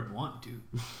 Burb want to.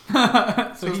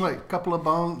 so it's like a couple of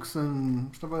bunks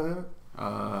and stuff like that.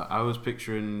 I was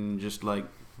picturing just like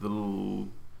the little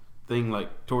thing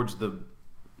like towards the,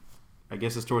 I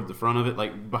guess it's towards the front of it,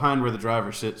 like behind where the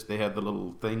driver sits. They have the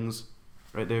little things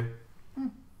right there,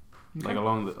 like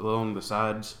along the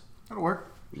sides. That'll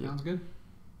work. Sounds good.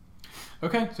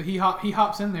 Okay, so he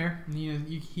hops in there, and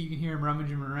you can hear him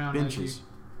rummaging around. as Benches.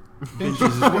 you- Benches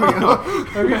as well.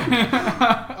 Okay.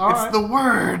 All It's right. the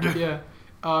word. Yeah.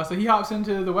 So he hops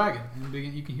into the wagon, and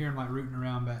you can hear him like rooting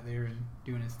around back there and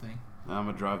doing his thing. I'm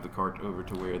gonna drive the cart over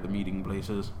to where the meeting place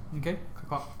is. Okay. Click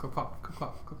clop, click clop, click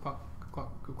clop, click clop, click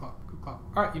clop, click clop, click clop.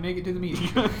 All right, you make it to the meeting.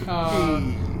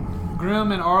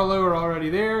 Grim and Arlo are already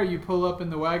there. You pull up in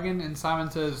the wagon, and Simon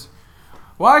says,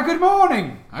 "Why, good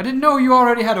morning! I didn't know you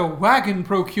already had a wagon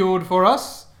procured for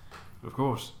us. Of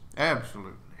course.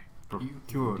 Absolutely.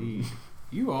 Procured.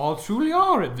 You all truly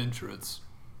are adventurers.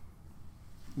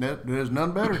 There's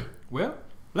none better. Well,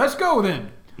 let's go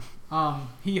then."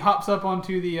 He hops up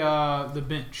onto the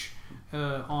bench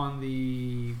on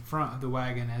the front of the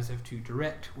wagon as if to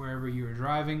direct wherever you are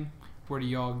driving. Where do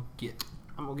y'all get?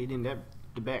 I'm gonna get in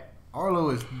the back. Arlo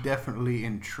is definitely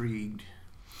intrigued.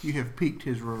 You have piqued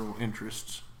his rural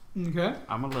interests. Okay.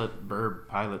 I'm gonna let Burb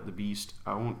pilot the beast.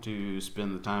 I want to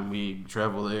spend the time we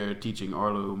travel there teaching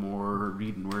Arlo more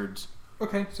reading words.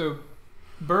 Okay, so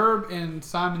Burb and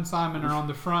Simon are on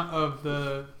the front of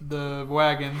the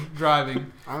wagon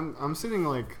driving. I'm sitting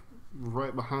like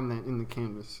right behind that in the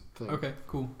canvas thing. Okay,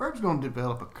 cool. Burb's gonna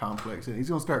develop a complex, and he's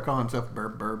gonna start calling himself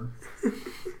Burb.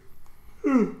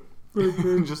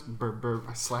 Just burb.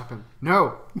 I slap him.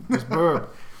 No, just burb.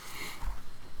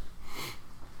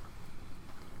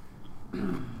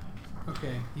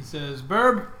 Okay, he says,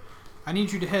 Burb, I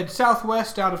need you to head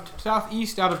southeast out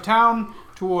of town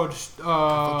towards I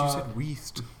thought you said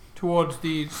Weast. towards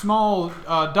the small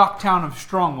dock town of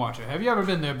Strongwater. Have you ever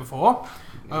been there before?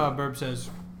 Burb says,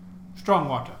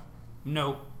 Strongwater.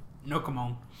 No, come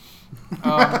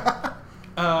on.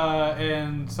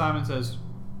 And Simon says,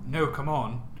 no, come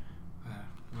on.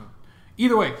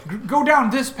 Either way, go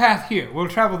down this path here. We'll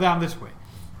travel down this way.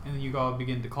 And then you all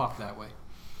begin to clock that way.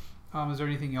 Is there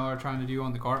anything y'all are trying to do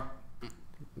on the cart?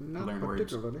 Not Learn words.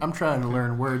 particularly. I'm trying to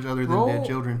learn words other than dead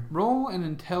children. Roll an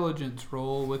intelligence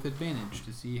roll with advantage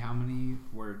to see how many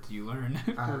words you learn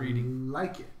for reading.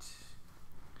 Like it.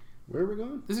 Where are we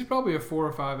going? This is probably a 4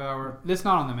 or 5 hour. That's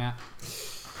not on the map.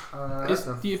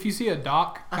 If you see a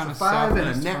dock, kind That's of a 5 and a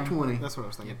southeast nat from- 20. That's what I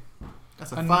was thinking.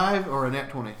 That's a 5 or a nat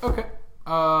 20. Okay.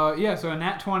 Yeah. So a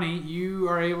nat 20, you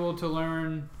are able to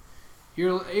learn.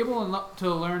 You're able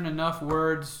to learn enough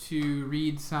words to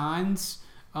read signs,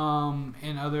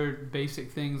 and other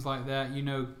basic things like that. You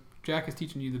know, Jack is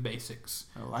teaching you the basics.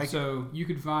 I like it. So you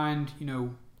could find,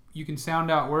 you can sound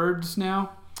out words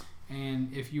now,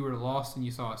 and if you were lost and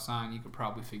you saw a sign, you could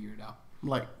probably figure it out.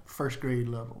 Like first grade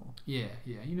level. Yeah,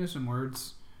 you know some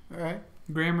words. All right.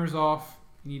 Grammar's off.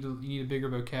 You need a bigger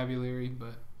vocabulary,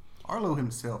 but Arlo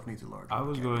himself needs a large I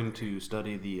was vocabulary. going to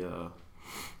study the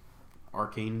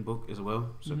arcane book as well.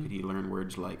 So Mhm. could he learn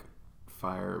words like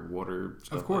fire, water,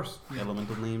 stuff of course, like yeah.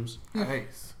 elemental names?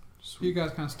 Nice. You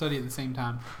guys kind of study at the same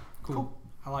time. Cool.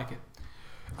 I like it.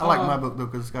 I like my book though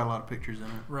because it's got a lot of pictures in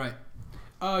it. Right.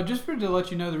 Just to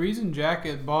let you know, the reason Jack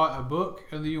had bought a book,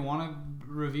 do you want to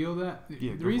reveal that?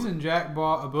 Yeah, The go reason Jack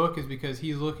bought a book is because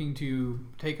he's looking to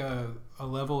take a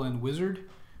level in Wizard,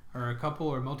 or a couple,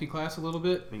 or multi-class a little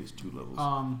bit. I think it's 2 levels.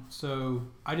 So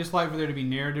I just like for there to be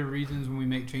narrative reasons when we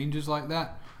make changes like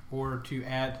that, or to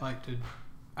add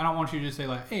I don't want you to just say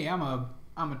like, hey, I'm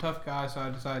a tough guy, so I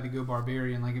decided to go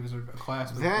barbarian, like it was a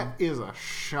class. That is a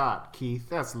shot, Keith.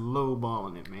 That's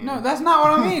lowballing it, man. No, that's not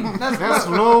what I mean. That's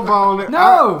lowballing it.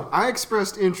 No! I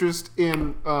expressed interest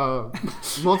in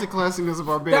multi-classing as a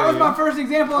barbarian. That was my first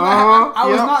example of that. Uh-huh, I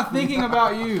was yep. not thinking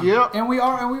about you. Yep. And we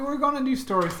were going to do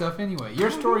story stuff anyway.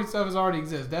 Your story stuff has already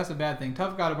exists. That's a bad thing.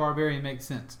 Tough guy to barbarian makes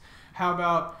sense. How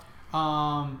about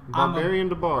Barbarian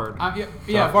to bard.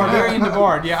 barbarian to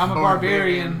bard. Yeah, I'm a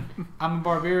Barbarian. barbarian. I'm a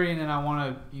barbarian, and I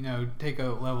want to take a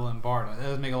level in bard. That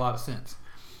doesn't make a lot of sense.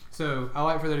 So I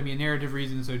like for there to be a narrative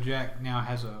reason. So Jack now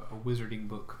has a wizarding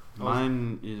book.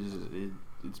 Mine is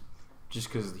it's just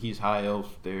because he's high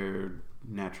elf. They're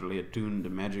naturally attuned to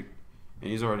magic,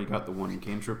 and he's already got the one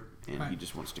cantrip, and Right. he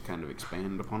just wants to kind of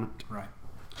expand upon it. Right.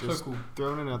 Just so cool.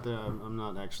 throwing it out there, I'm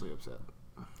not actually upset.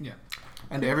 Yeah.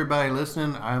 And to everybody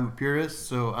listening, I'm a purist,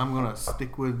 so I'm gonna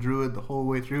stick with Druid the whole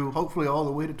way through. Hopefully, all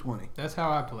the way to 20. That's how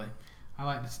I play. I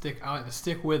like to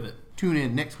stick with it. Tune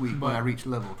in next week when But- I reach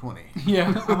level 20.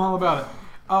 Yeah, I'm all about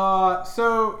it.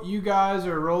 So you guys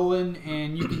are rolling,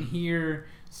 and you can hear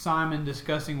Simon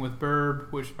discussing with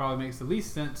Burb, which probably makes the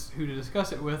least sense who to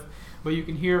discuss it with. But you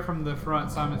can hear from the front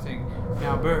Simon saying,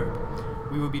 "Now,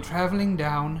 Burb, we will be traveling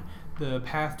down the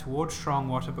path towards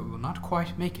Strongwater, but we will not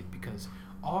quite make it because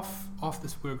off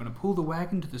this we're going to pull the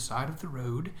wagon to the side of the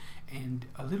road, and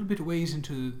a little bit ways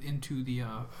into the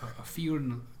a field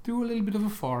and through a little bit of a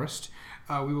forest,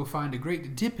 we will find a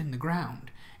great dip in the ground,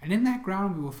 and in that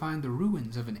ground we will find the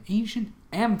ruins of an ancient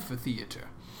amphitheater."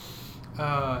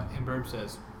 And Burb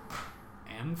says,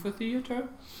 "Amphitheater?"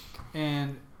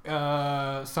 And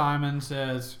Simon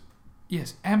says,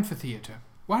 "Yes, amphitheater.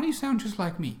 Why do you sound just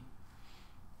like me?"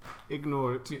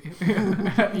 Ignore it.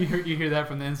 you hear that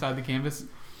from the inside the canvas?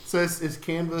 So is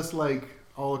canvas like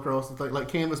all across the thing, like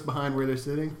canvas behind where they're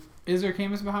sitting? Is there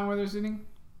canvas behind where they're sitting?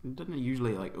 Doesn't it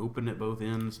usually open at both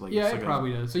ends? Like Yeah, it's it like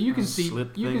probably does. So you can see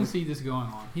slit you thing? can see this going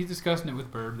on. He's discussing it with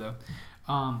Burb though.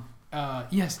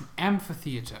 Yes, an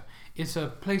amphitheater. It's a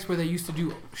place where they used to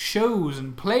do shows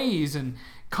and plays and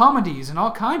comedies and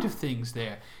all kinds of things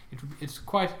there. It's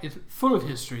full of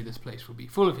history. This place will be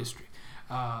full of history.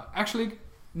 Actually,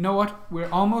 you know what? We're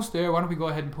almost there. Why don't we go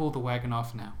ahead and pull the wagon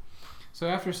off now? So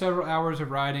after several hours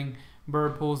of riding,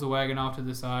 Burb pulls the wagon off to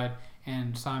the side,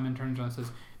 and Simon turns around and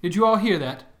says, "Did you all hear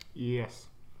that? Yes.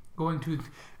 Going to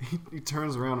He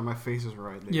turns around and my face is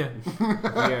right there.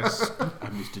 yeah." Yes. I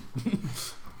missed it.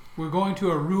 We're going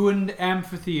to a ruined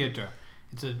amphitheater.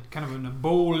 It's a kind of a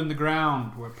bowl in the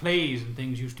ground where plays and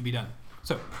things used to be done.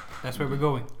 So that's where we're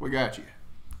going. We got you.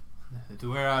 It's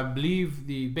where I believe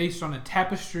based on a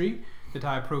tapestry that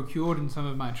I procured in some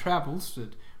of my travels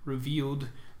that revealed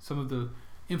some of the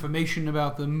information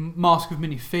about the Mosque of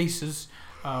Many Faces.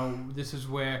 This is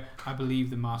where I believe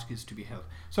the mosque is to be held.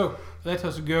 So let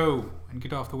us go and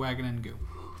get off the wagon and go.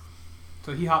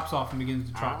 So he hops off and begins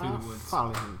to trot through the woods.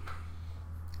 Follow him.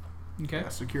 Okay.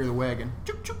 Secure the wagon.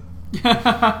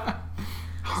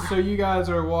 So you guys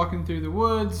are walking through the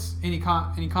woods. Any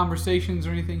conversations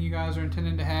or anything you guys are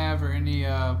intending to have, or any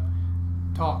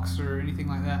talks or anything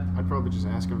like that? I'd probably just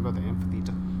ask him about the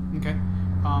amphitheater. Okay.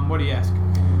 What do you ask?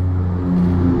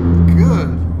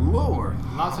 Good Lord.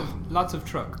 Lots of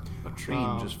truck. A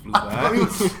train just flew I by. mean,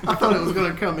 I thought it was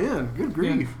going to come in. Good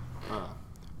grief.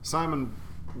 Simon,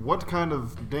 what kind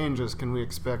of dangers can we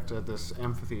expect at this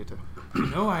amphitheater?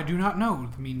 No, I do not know.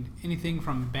 I mean, anything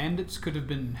from bandits could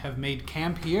have made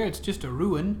camp here. It's just a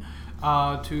ruin.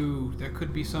 To there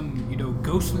could be some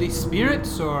ghostly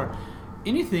spirits or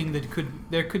anything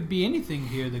there could be anything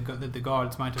here that the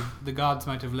gods might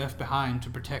have left behind to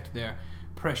protect their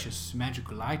precious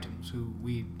magical items.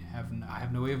 I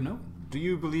have no way of knowing. Do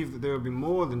you believe that there will be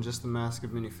more than just the Mask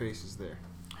of Many Faces there?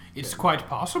 It's quite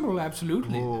possible,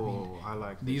 absolutely. I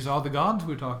like this. These are the gods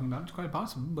we're talking about. It's quite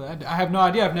possible, but I have no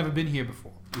idea. I've never been here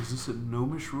before. Is this a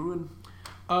gnomish ruin?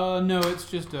 No, it's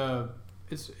just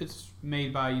it's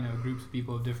made by groups of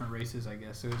people of different races, I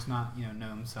guess. So it's not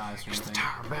gnome sized or anything.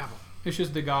 Tower of Babel. It's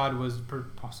just the god was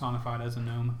personified as a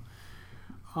gnome.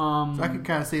 So I can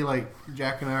kind of see like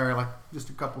Jack and I are like just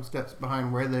a couple steps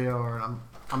behind where they are, and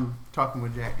I'm talking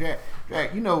with Jack.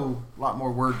 Jack, you know a lot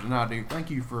more words than I do.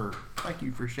 Thank you for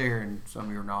sharing some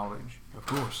of your knowledge. Of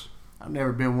course. I've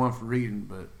never been one for reading,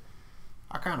 but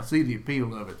I kind of see the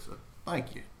appeal of it. So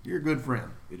thank you. You're a good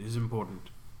friend. It is important.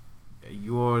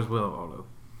 You are as well, Arlo.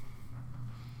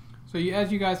 So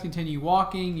as you guys continue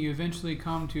walking, you eventually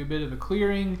come to a bit of a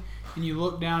clearing, and you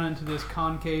look down into this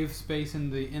concave space in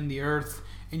the earth,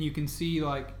 and you can see,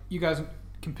 like, you guys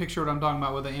can picture what I'm talking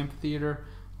about with the amphitheater.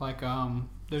 Like,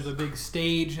 there's a big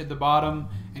stage at the bottom,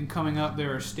 and coming up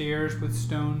there are stairs with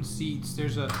stone seats.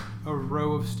 There's a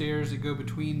row of stairs that go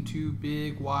between two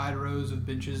big wide rows of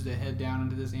benches that head down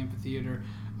into this amphitheater.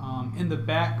 In the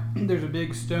back, there's a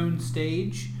big stone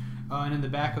stage. And in the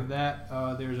back of that,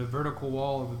 there's a vertical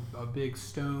wall of big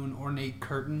stone ornate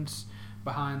curtains.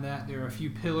 Behind that, there are a few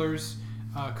pillars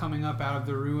coming up out of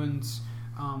the ruins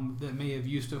that may have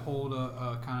used to hold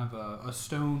a kind of a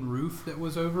stone roof that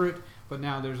was over it. But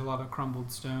now there's a lot of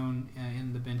crumbled stone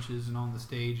in the benches and on the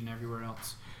stage and everywhere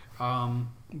else.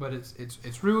 But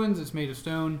it's ruins. It's made of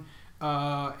stone.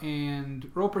 And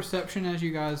roll perception as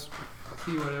you guys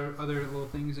see what other little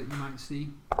things that you might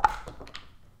see.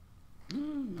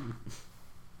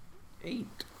 8.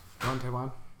 Dante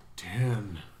one.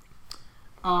 10.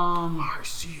 I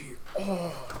see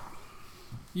all.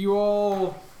 You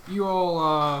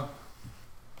all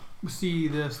see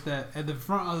this, that at the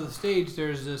front of the stage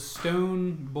there's this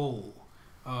stone bowl,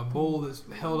 a bowl that's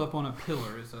held up on a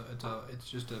pillar. It's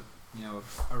just a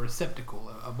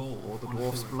receptacle, a bowl. All the on a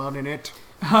dwarf's pillar. blood in it.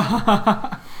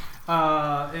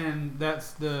 And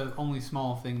that's the only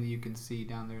small thing that you can see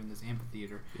down there in this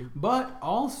amphitheater. Yep. But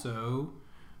also,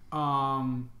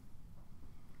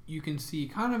 you can see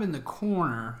kind of in the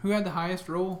corner. Who had the highest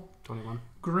roll? 21.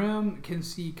 Grim can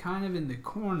see kind of in the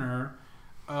corner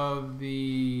of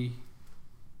the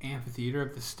amphitheater,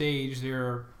 of the stage, there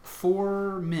are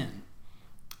 4 men.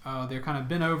 They're kind of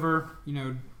bent over.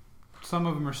 Some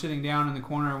of them are sitting down in the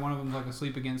corner. One of them's like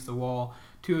asleep against the wall.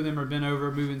 2 of them are bent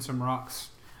over, moving some rocks,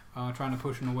 trying to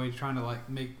push them away, trying to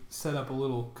set up a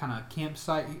little kind of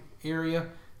campsite area.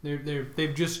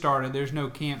 They've just started. There's no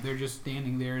camp. They're just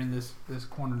standing there in this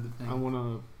corner of the thing. I want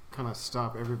to kind of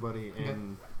stop everybody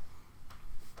and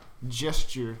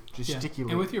gesticulate.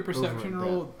 And with your perception over at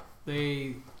roll,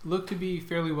 they look to be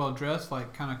fairly well dressed,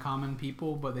 like kind of common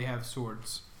people, but they have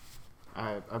swords.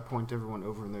 I point everyone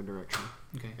over in their direction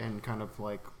Okay. and kind of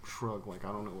like shrug, like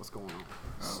I don't know what's going on.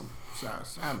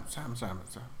 Simon.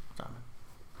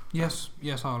 Yes,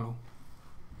 Harlow.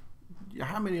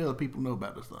 How many other people know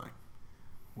about this thing?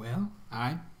 Well,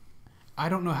 I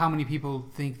don't know how many people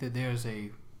think that there's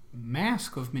a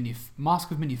mosque of many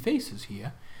faces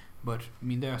here, but I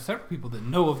mean there are several people that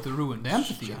know of the ruined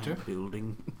amphitheater. Giant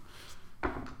building.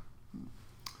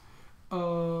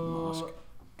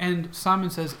 And Simon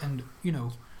says, and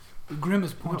Grim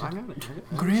has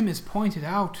pointed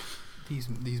out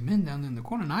these men down there in the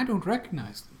corner, and I don't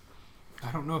recognize them.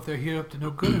 I don't know if they're here up to no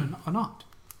good or not.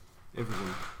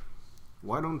 Everyone,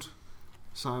 why don't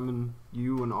Simon,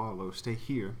 you and Arlo stay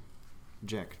here?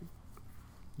 Jack,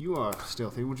 you are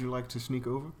stealthy. Would you like to sneak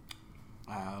over?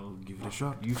 I'll give it a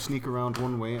shot. You sneak around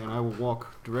one way, and I will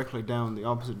walk directly down the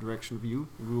opposite direction of you,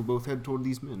 and we will both head toward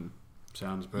these men.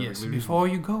 Sounds perfectly Yes, reasonable. before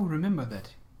you go, remember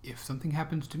that if something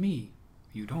happens to me,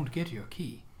 you don't get your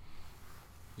key.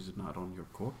 Is it not on your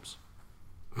corpse?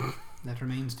 That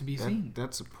remains to be seen.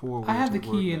 That's a poor way I have to the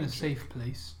word key in that, a Jack. safe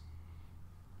place.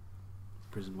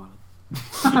 Prison wallet.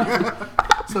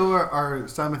 So are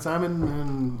Simon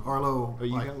and Arlo Oh,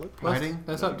 you like, got look? hiding?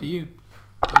 That's up to you.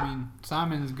 I mean,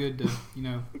 Simon is good to,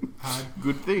 hide.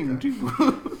 Good thing,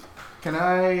 too. Can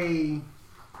I?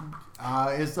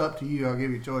 It's up to you. I'll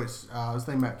give you a choice. I was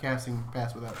thinking about casting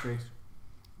Pass Without Trace.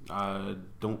 I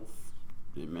don't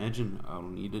imagine I'll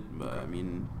need it, but I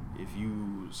mean, if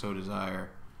you so desire,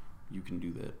 you can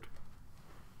do that.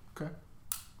 Okay.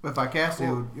 But if I cast it,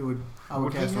 I would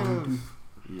Would he cast on you have too.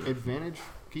 Yeah. advantage,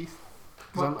 Keith?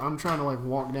 Because I'm trying to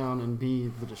walk down and be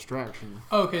the distraction.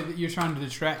 Oh, okay, you're trying to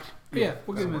distract. Yeah,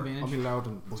 we'll give him that'll work. advantage. I'll be loud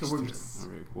and So we're boisterous.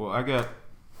 Alright. Well, I got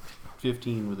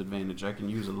 15 with advantage. I can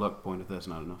use a luck point if that's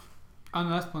not enough. Oh, no,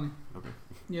 that's plenty. Okay.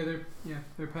 Yeah,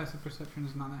 their passive perception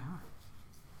is not that high.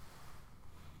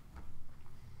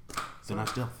 Then I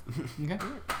stealth. Okay.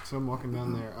 So I'm walking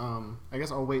down there. I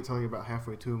guess I'll wait till I get about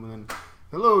halfway to him, and then,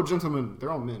 hello, gentlemen.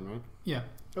 They're all men, right? Yeah.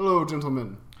 Hello,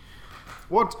 gentlemen.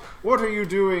 What are you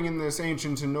doing in this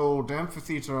ancient and old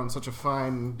amphitheater on such a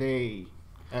fine day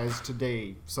as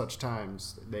today, such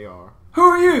times they are? Who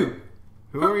are you?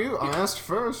 Who are you? I asked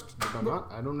first, did I not?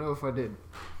 I don't know if I did.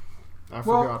 I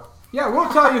Well- forgot. Yeah, we'll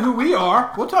tell you who we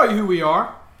are. We'll tell you who we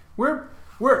are. We're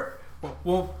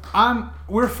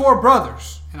four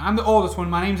brothers, and I'm the oldest one.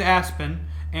 My name's Aspen,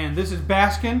 and this is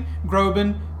Baskin,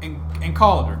 Groban, and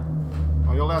Calder.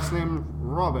 Are your last name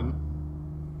Robin?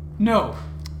 No,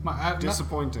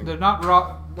 Disappointing. they're not.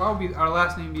 Why would our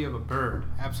last name be of a bird?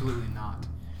 Absolutely not.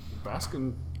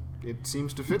 Baskin, it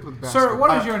seems to fit with Baskin. Sir,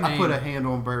 what is your name? I put a hand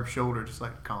on Burb's shoulder, just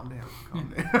like, calm down,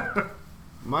 calm down.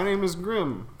 My name is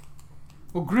Grim.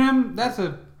 Well, Grim, that's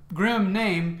a grim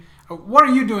name. What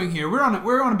are you doing here? We're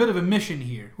on a bit of a mission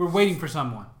here. We're waiting for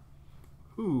someone.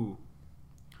 Who?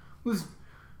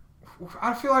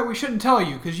 I feel like we shouldn't tell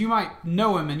you because you might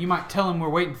know him and you might tell him we're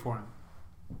waiting for him.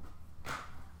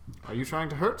 Are you trying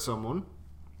to hurt someone?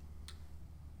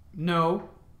 No.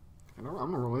 I'm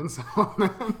gonna roll insight on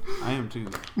that. I am too.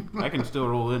 I can still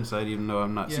roll insight even though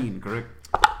I'm not Yeah. seen, correct?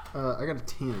 I got a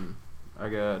 10. I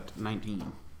got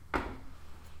 19.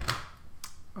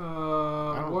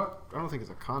 What? I don't think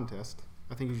it's a contest.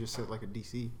 I think you just set like a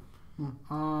DC.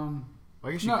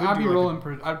 I guess you No, could I'd do be like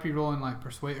rolling. I'd be rolling like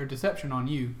persuade or deception on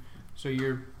you. So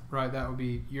you're right. That would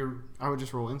be your. I would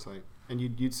just roll insight, and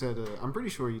you'd set a. I'm pretty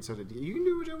sure you'd set a D. You can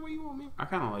do whichever way you want, man. I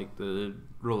kind of like the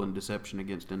rolling deception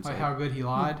against insight. Like how good he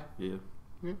lied. Yeah.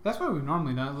 That's what we've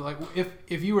normally done. Like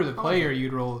if you were the player,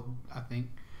 you'd roll. I think.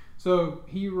 So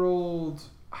he rolled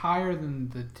higher than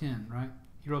the 10, right?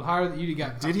 He rolled higher. You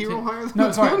got. Did he 10 roll higher than No,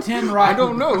 the sorry, 10? 10 right. I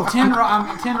don't know. 10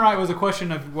 right. 10 right was a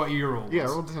question of what your roll was. Yeah, I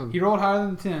rolled 10. He rolled higher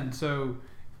than 10, so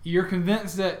you're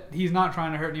convinced that he's not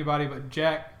trying to hurt anybody, but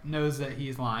Jack knows that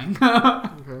he's lying.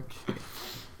 Okay.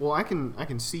 Well, I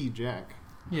can see Jack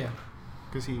Yeah.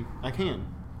 because you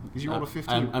rolled a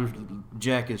 15.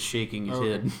 Jack is shaking his Okay.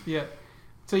 head. Yeah.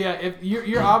 So yeah, if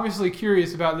you're obviously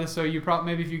curious about this, so you probably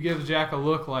maybe if you give Jack a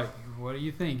look like, what do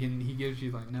you think, and he gives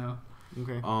you like no,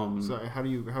 Okay. So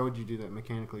how would you do that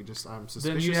mechanically? Just I'm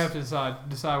suspicious. then you have to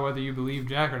decide whether you believe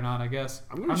Jack or not. I guess.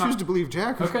 I'm gonna choose to believe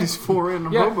Jack of Okay. these four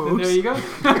random Yeah. hobos. Then there you go.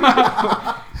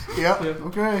 Yep. Yeah.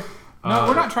 Okay. No,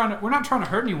 we're not trying to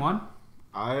hurt anyone.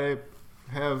 I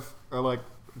have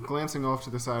glancing off to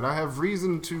the side. I have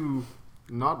reason to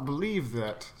not believe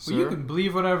that, sir. Well, you can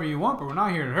believe whatever you want, but we're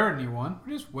not here to hurt anyone.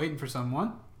 We're just waiting for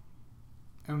someone.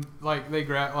 And they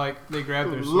grab their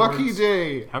swords. Lucky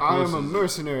day. How I close am a is it?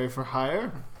 mercenary for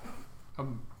hire.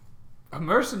 A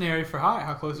mercenary for hire.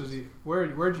 How close is he?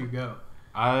 Where'd you go?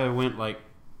 I went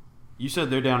you said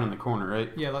they're down in the corner,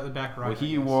 right? Yeah, like the back right. Well,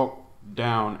 he I guess. walked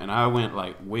down, and I went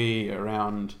way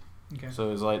around. Okay.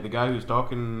 So it's like the guy who's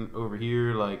talking over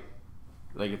here,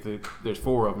 there's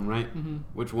four of them, right? Mm-hmm.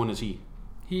 Which one is he?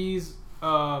 He's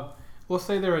let's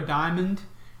say they're a diamond.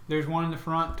 There's one in the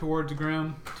front towards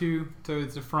Grim, two, so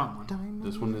it's the front one.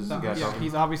 This one is the guy Yeah, talking.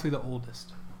 he's obviously the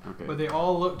oldest. Okay. But they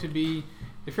all look to be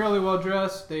they're fairly well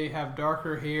dressed. They have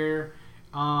darker hair,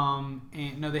 and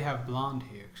no, they have blonde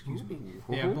hair. Excuse me.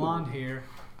 They have blonde hair,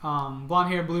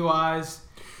 blue eyes,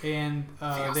 and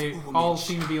they all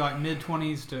seem to be like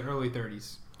mid-20s to early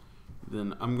 30s.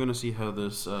 Then I'm gonna see how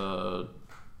this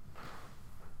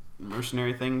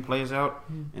mercenary thing plays out,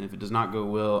 and if it does not go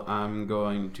well, I'm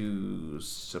going to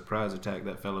surprise attack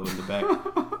that fellow in the back.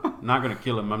 not gonna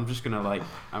kill him. I'm just gonna like.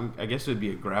 I guess it'd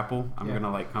be a grapple. I'm Yeah.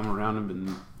 gonna like come around him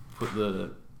and put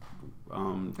the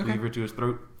lever to his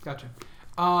throat. Gotcha.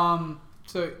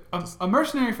 So a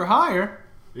mercenary for hire?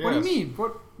 What do you Yes. mean?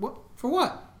 What for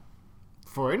what?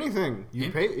 For anything you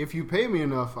An- pay, if you pay me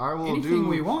enough, I will Anything do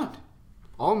we want.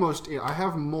 almost. I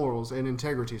have morals and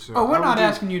integrity, sir. Oh, I we're will not do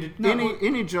asking you to. No,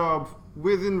 any job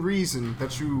within reason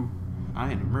that you. I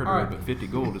ain't a murderer, Alright. but 50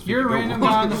 gold is 50 You're a gold. random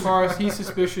guy in the forest. He's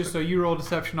suspicious, so you roll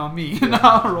deception on me, and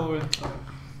I'll roll it.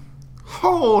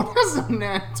 Oh, that's a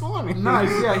nat 20.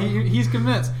 Nice. Yeah, he's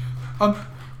convinced.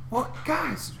 Well,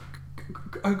 guys,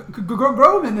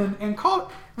 Groban and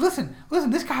call. Listen.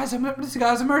 This guy's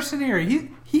a mercenary.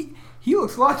 He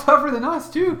looks a lot tougher than us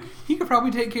too. He could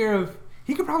probably take care of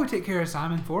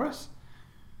Simon for us.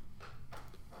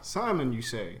 Simon, you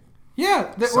say?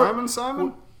 Yeah.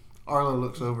 Simon. Arlo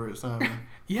looks over at Simon.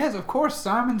 Yes, of course,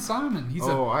 Simon.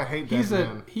 I hate that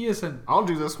man. He is a I'll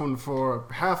do this one for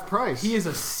half price. he is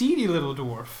a seedy little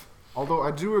dwarf. Although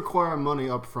I do require money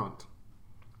up front.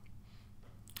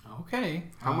 Okay.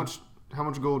 How much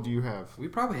gold do you have? We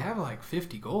probably have like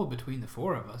 50 gold between the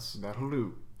four of us. That'll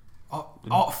do.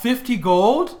 50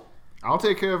 gold? I'll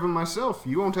take care of him myself.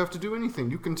 You won't have to do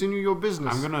anything. You continue your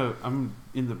business. I'm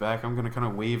in the back. I'm gonna kind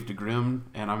of wave to Grim,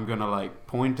 and I'm gonna like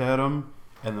point at him,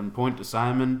 and then point to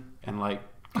Simon, and like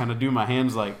kind of do my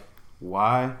hands like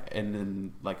why, and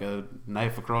then like a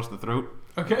knife across the throat.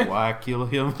 Okay. Why kill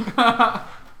him?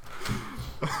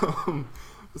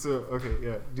 So okay,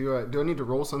 yeah. Do I need to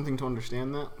roll something to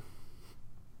understand that?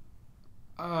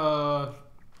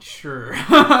 Sure.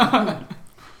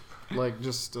 Like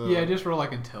just Yeah, just roll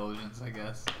like intelligence, I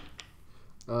guess.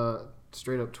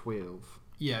 straight up 12.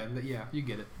 Yeah, you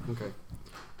get it. Okay.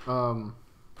 All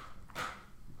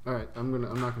right, I'm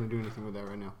not gonna do anything with that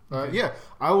right now. Okay. Yeah,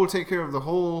 I will take care of the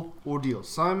whole ordeal.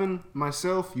 Simon,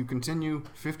 myself, you continue.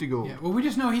 50 gold. Yeah. Well, we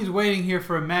just know he's waiting here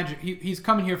for a magic. He's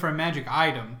coming here for a magic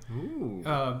item. Ooh.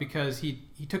 Because he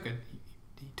took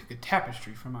a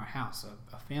tapestry from our house,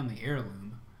 a family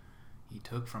heirloom. He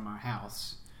took from our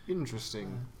house.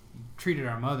 Interesting. He treated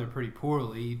our mother pretty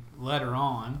poorly. Led her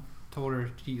on. Told her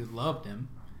she loved him.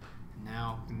 And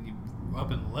now he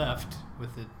up and left with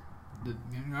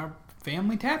our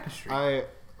family tapestry. I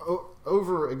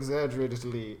over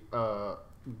exaggeratedly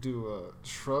do a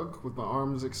shrug with my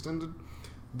arms extended.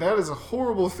 That is a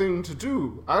horrible thing to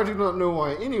do. I do not know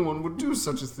why anyone would do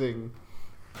such a thing.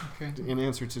 Okay. In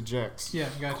answer to Jack's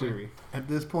Gotcha. query. At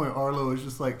this point, Arlo is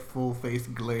just like full face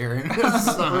glaring at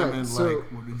Simon. Right, so-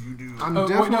 like, what did you do? I'm Oh, wait,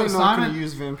 definitely no, not Simon- going to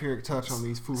use vampiric touch on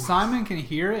these fools. Simon can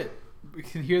hear it.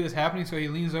 Can hear this happening, so he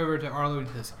leans over to Arlo and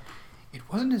says, "It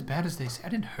wasn't as bad as they said. I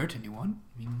didn't hurt anyone.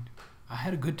 I mean, I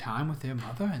had a good time with their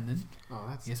mother, and then Oh,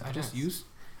 that's yes, I just that's used.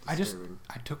 disturbing.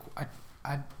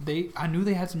 I knew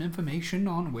they had some information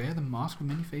on where the Mosque of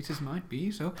Many Faces might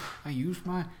be, so I used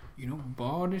my,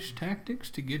 bardish tactics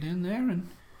to get in there and,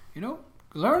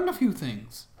 learn a few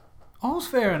things. All's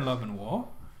fair in love and war."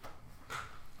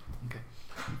 Okay.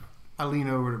 I lean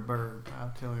over to Burb. I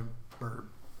tell him, Burb,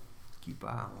 keep an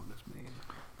eye on this man.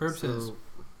 Herb So- says,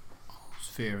 "All's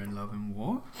fair in love and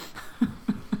war."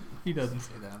 He doesn't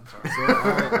say that. I'm sorry. So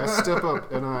I step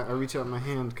up and I reach out my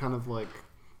hand, kind of like,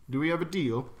 "Do we have a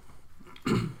deal?"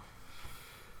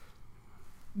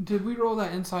 Did we roll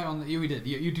that insight on the? Yeah, we did.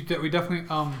 Yeah, you did. We definitely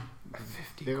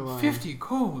 50, They're lying. 50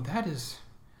 gold. That is.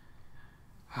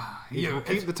 We'll keep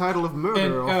it's- the title of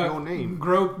murder off your name.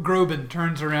 Groban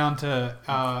turns around to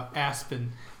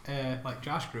Aspen, like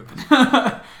Josh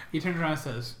Groban. He turns around and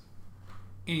says,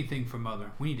 "Anything for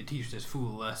mother. We need to teach this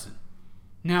fool a lesson."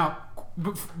 Now,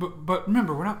 but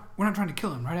remember, we're not trying to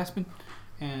kill him, right, Aspen?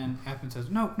 And Aspen says,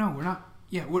 "No, we're not.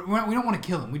 Yeah, we don't want to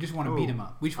kill him. We just want to beat him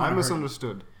up. We just want I to hurt him.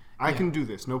 misunderstood. I Yeah. can do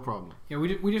this, no problem. Yeah, we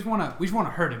just want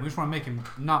to hurt him. We just want to make him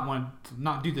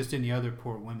not do this to any other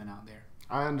poor women out there."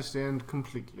 I understand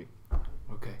completely.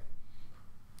 Okay.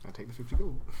 I take the 50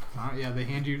 gold. All right, yeah, they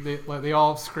hand you. They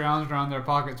all scrounge around their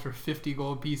pockets for 50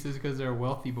 gold pieces because they're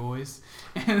wealthy boys,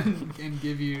 and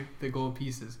give you the gold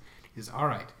pieces. He says, "All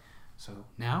right, so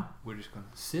now we're just gonna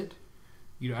sit.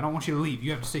 I don't want you to leave.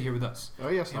 You have to stay here with us. Oh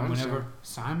yes, I And understand. whenever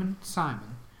Simon,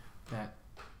 that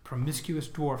promiscuous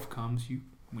dwarf comes,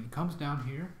 when he comes down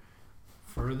here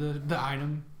for the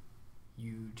item,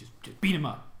 you just beat him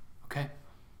up, okay?"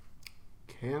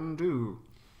 Can do.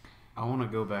 I want to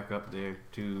go back up there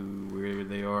to where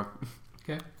they are.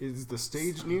 Okay. Is the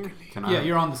stage near? Can Yeah, I?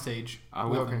 you're on the stage. I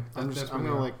with will. Okay, them. I'm That's just. where I'm they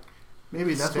gonna are. like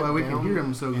Maybe that's Step why we can down hear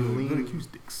him so and good. lean. Good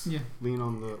acoustics. Yeah. lean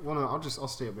on the. Well, no, I'll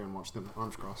stay up there and watch them,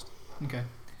 arms crossed. Okay.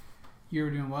 You were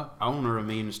doing what? I want to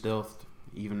remain stealthed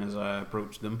even as I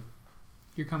approach them.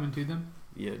 You're coming to them?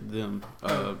 Yeah, them.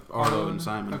 Arlo and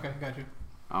Simon. Okay, gotcha.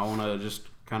 I want to just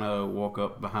kind of walk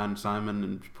up behind Simon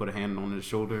and put a hand on his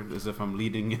shoulder as if I'm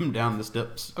leading him down the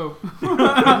steps. Oh.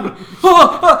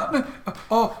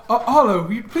 Arlo,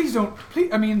 please don't.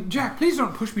 I mean, Jack, please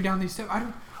don't push me down these steps. I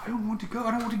don't want to go.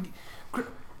 I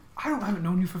haven't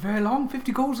known you for very long.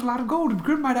 50 gold's a lot of gold.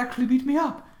 Grim might actually beat me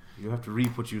up. You have to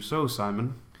reap what you sow,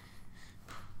 Simon.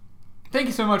 Thank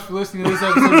you so much for listening to this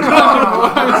episode of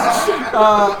Drunken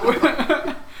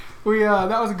Boys.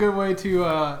 That was a good way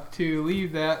to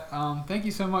leave that. Thank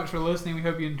you so much for listening. We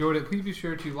hope you enjoyed it. Please be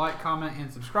sure to like, comment,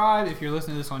 and subscribe. If you're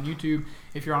listening to this on YouTube,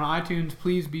 if you're on iTunes,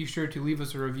 please be sure to leave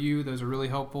us a review. Those are really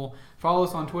helpful. Follow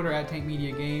us on Twitter at Tank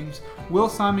Media Games. Will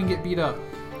Simon get beat up?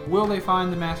 Will they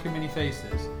find the Mask of Many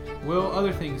Faces? Will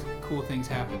other cool things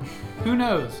happen? Who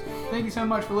knows? Thank you so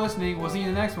much for listening. We'll see you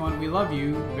in the next one. We love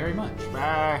you very much.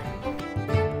 Bye.